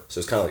hurt. So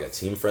it's kind of like a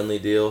team-friendly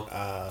deal.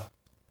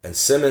 And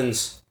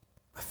Simmons,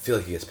 I feel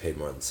like he gets paid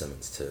more than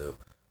Simmons too.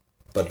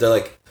 But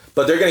they're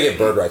gonna get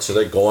bird rights, so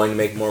they're going to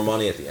make more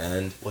money at the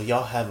end. Well,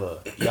 y'all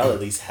at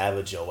least have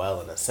a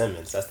Joel and a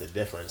Simmons. That's the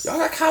difference. Y'all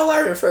got Kyle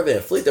Lowry and Fred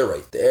VanVleet. They're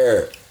right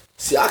there.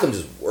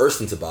 Siakam's just worse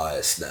than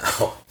Tobias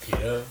now.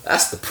 Yeah,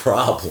 that's the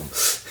problem.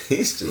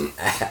 He's just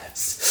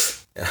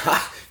ass.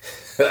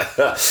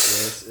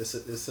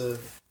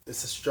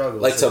 It's a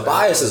struggle. Like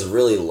Tobias is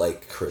really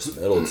like Chris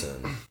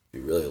Middleton. If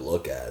you really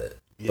look at it,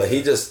 but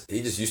he just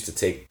used to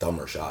take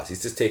dumber shots.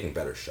 He's just taking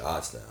better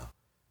shots now.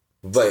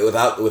 But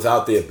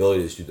without the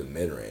ability to shoot the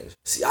mid range,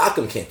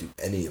 Siakam can't do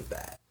any of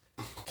that.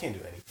 Can't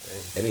do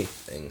anything.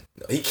 Anything.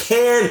 No.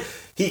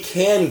 He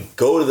can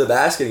go to the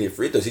basket and get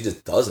free throws. He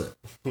just doesn't.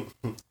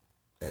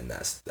 And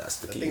that's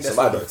the key. I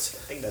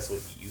think that's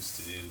what he used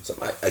to do.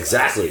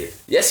 Exactly.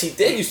 Yes, he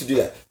did used to do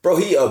that. Bro,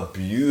 he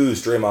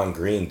abused Draymond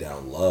Green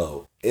down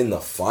low in the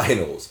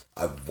finals.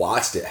 I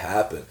watched it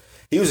happen.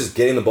 He was just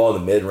getting the ball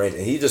in the mid range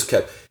and he just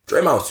kept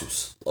Draymond was too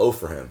slow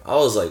for him. I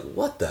was like,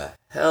 what the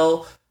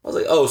hell? I was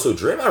like, oh, so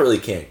Draymond really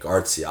can't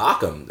guard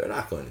Siakam. They're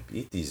not going to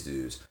beat these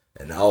dudes.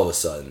 And now all of a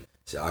sudden,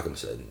 Siakam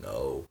said,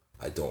 no,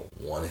 I don't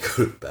want to go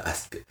to the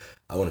basket.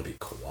 I want to be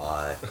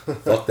Kawhi.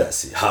 Fuck that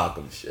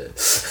Siakam shit.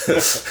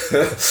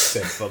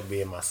 Said fuck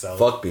being myself.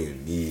 Fuck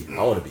being me.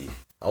 I want to be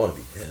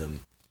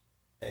him.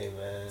 Hey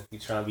man,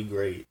 he's trying to be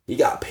great. He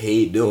got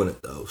paid doing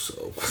it though,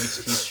 so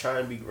he's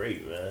trying to be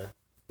great, man.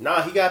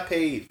 Nah, he got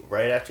paid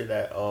right after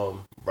that.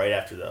 Right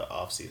after the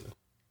off season,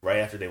 right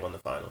after they won the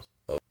finals.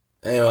 Oh.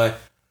 Anyway.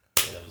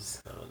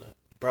 I don't know.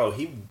 Bro,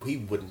 he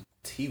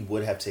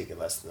would have taken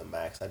less than the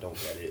max. I don't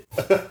get it.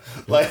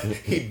 Like,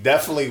 he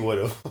definitely would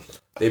have.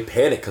 They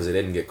panicked because they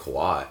didn't get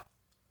Kawhi.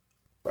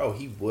 Bro,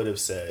 he would have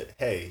said,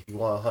 hey, you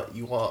want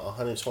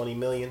 120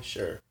 million?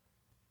 Sure.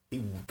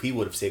 He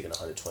would have taken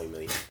 120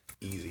 million.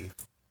 Easy.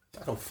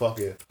 I don't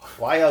fucking...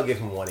 Why y'all give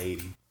him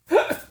 180?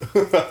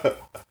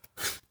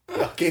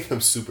 Y'all gave him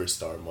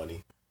superstar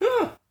money.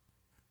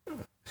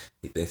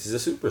 He thinks he's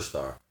a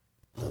superstar.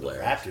 The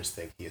Raptors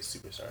think he is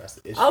superstar. That's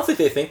the issue. I don't think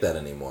they think that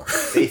anymore.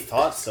 They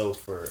thought so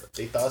for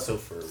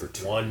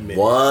 1 minute.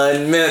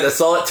 1 minute. That's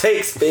all it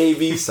takes,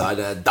 baby. Sign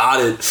that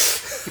dotted.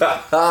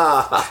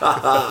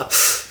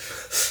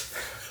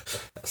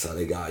 That's how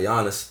they got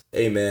Giannis.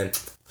 Hey man,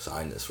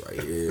 sign this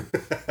right here.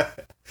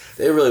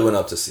 They really went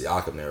up to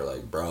Siakam. They were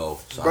like, bro,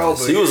 sign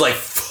this. He was like,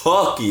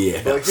 fuck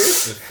yeah. But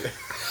here's the thing.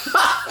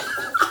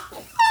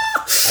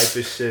 Hype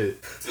as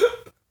shit.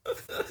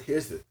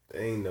 Here's the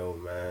thing though,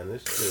 man.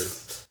 It's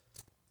just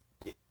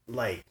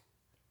like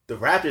the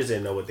Raptors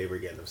didn't know what they were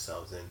getting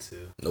themselves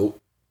into.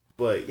 Nope.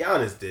 But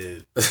Giannis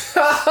did.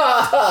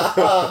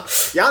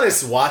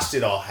 Giannis watched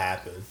it all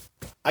happen.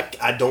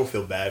 I don't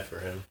feel bad for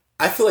him.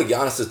 I feel like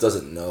Giannis just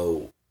doesn't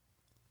know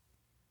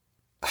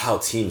how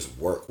teams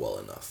work well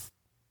enough.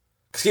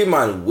 Because keep in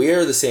mind,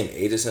 we're the same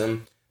age as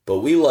him, but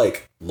we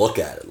like look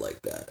at it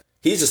like that.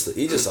 He's just a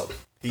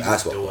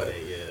basketball player.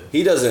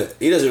 He doesn't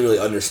really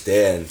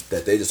understand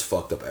that they just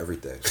fucked up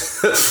everything.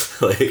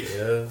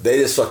 They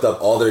just fucked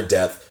up all their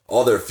depth,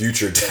 all their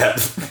future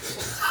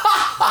depth.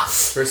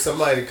 For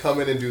somebody to come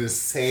in and do the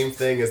same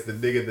thing as the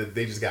nigga that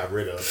they just got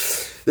rid of.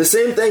 The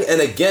same thing, and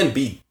again,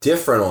 be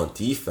different on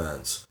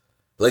defense.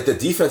 Like, the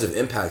defensive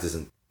impact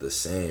isn't the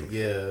same.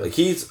 Yeah. Like,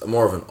 he's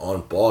more of an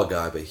on-ball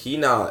guy, but he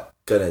not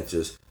gonna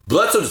just...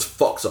 Bledsoe just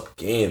fucks up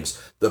games.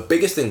 The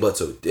biggest thing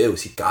Bledsoe did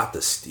was he got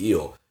the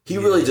steal. He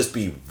really just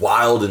be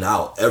wilding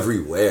out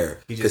everywhere.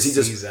 He just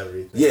sees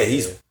everything. Yeah,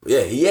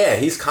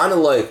 he's kind of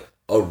like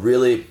a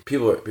really...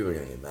 People are gonna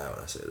get mad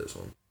when I say this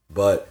one.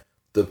 But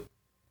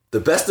the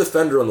best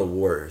defender on the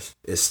Warriors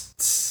is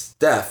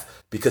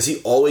Steph, because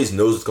he always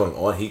knows what's going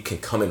on. He can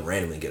come in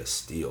randomly and get a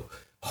steal.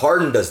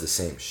 Harden does the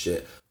same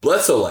shit.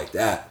 Bledsoe like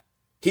that.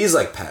 He's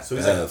like Pat Bev. So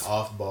he's like an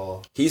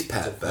off-ball. He's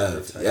Pat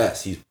Bev.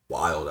 Yes, he's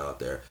wild out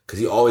there. Because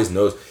he always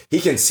knows. He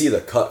can see the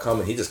cut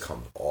coming. He just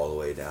comes all the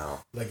way down.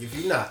 Like, if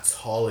you're not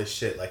tall as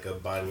shit, like a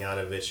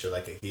Bogdanovich or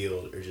like a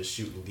Hield, or just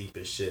shooting deep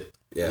as shit,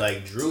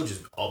 like, Drew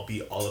just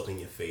be all up in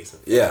your face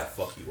and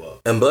fuck you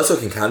up. And Bledsoe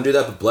can kind of do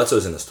that, but Bledsoe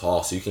isn't as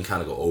tall, so you can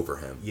kind of go over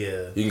him.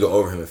 Yeah. You can go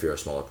over him if you're a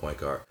smaller point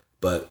guard.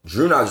 But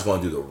Drew not just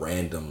going to do the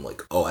random,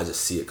 like, oh, I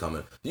just see it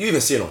coming. You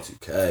even see it on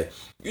 2K.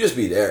 You just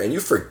be there, and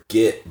you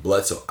forget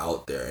Bledsoe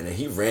out there, and then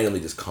he randomly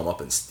just come up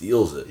and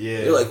steals it. Yeah.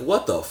 You're like,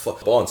 what the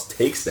fuck? Ball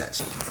takes that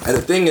shit. And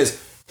the thing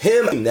is,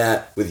 him doing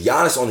that with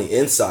Giannis on the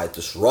inside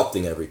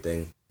disrupting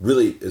everything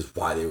really is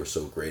why they were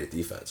so great at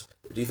defense.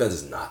 Their defense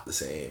is not the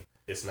same.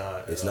 It's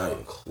not. It's not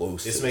even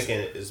close. It's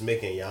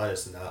making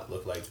Giannis not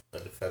look like a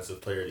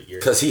defensive player of the year.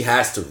 Because he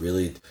has to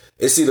really.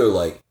 It's either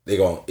like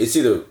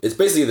it's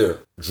basically either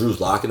Drew's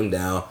locking him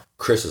down,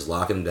 Chris is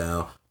locking him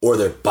down, or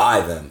they're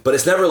by them. But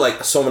it's never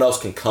like someone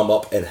else can come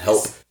up and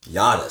help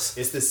Giannis.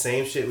 It's the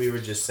same shit we were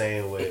just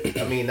saying with.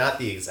 I mean, not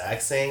the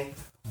exact same,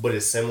 but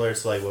it's similar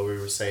to like what we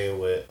were saying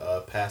with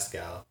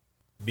Pascal.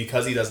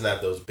 Because he doesn't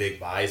have those big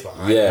buys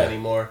behind him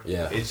anymore.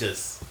 Yeah. It's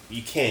just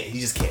he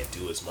just can't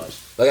do as much.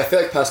 Like I feel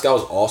like Pascal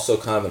was also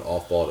kind of an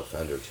off-ball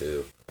defender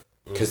too.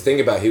 Because think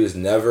about it, he was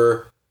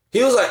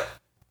like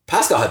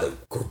Pascal had the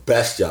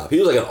best job. He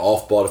was like an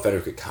off-ball defender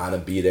who could kind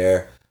of be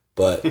there,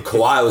 but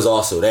Kawhi was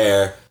also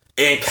there,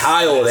 and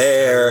Kyle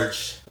there,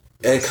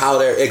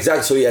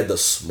 exactly. So he had the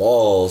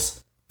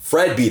smalls.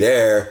 Fred be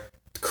there,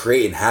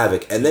 creating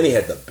havoc, and then he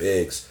had the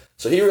bigs.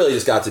 So he really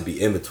just got to be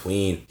in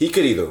between. He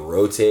could either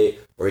rotate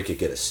or he could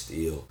get a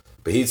steal.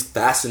 But he's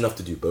fast enough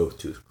to do both,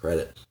 to his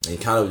credit. And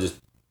he kind of just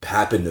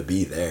happened to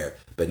be there.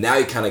 But now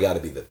you kind of got to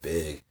be the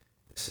big.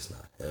 It's just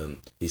not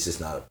him. He's just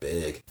not a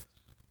big.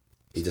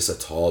 He's just a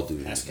tall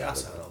dude. Pascal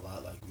sounded a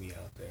lot like me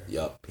out there.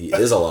 Yup. He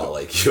is a lot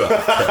like you out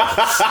there.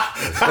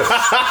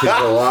 He's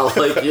a lot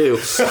like you.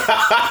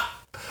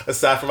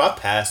 Aside from I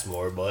pass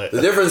more, but... The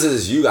difference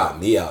is you got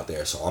me out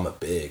there, so I'm a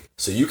big.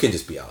 So you can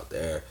just be out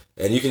there.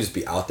 And you can just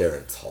be out there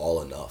and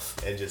tall enough.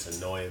 And just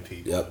annoying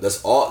people. Yep,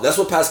 that's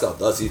what Pascal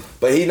does.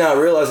 But he now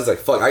realizes, like,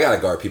 fuck, I gotta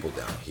guard people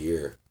down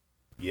here.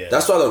 Yeah.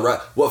 That's why the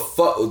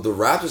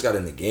Raptors got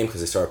in the game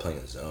because they started playing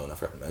a zone. I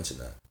forgot to mention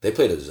that. They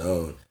played a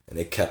zone, and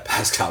they kept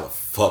Pascal the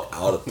fuck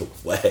out of the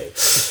way.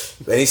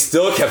 And he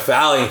still kept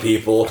fouling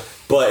people,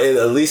 but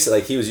at least,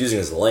 like, he was using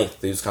his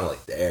length. He was kind of,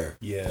 like, there.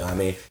 Yeah. You know what I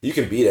mean? You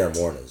can be there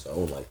more in a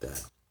zone like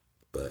that.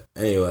 But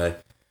anyway...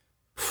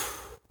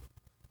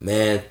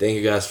 Man, thank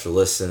you guys for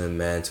listening,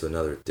 man, to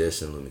another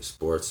edition of Looming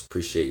Sports.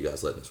 Appreciate you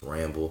guys letting us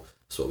ramble.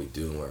 That's what we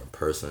do when we're in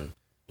person.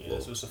 Yeah,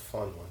 this was a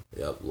fun one.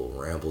 Yep, a little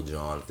ramble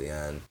John at the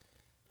end.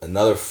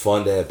 Another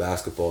fun day of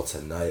basketball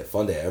tonight.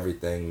 Fun day of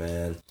everything,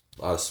 man.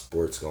 A lot of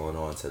sports going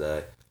on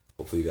today.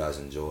 Hopefully you guys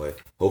enjoy.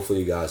 Hopefully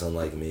you guys,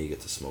 unlike me,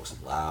 get to smoke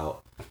some loud.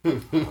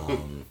 And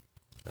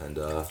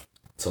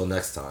until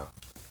next time.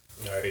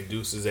 All right,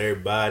 deuces,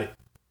 everybody.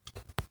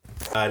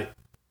 Got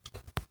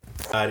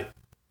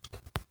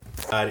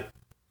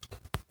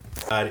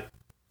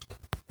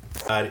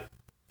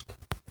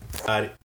it.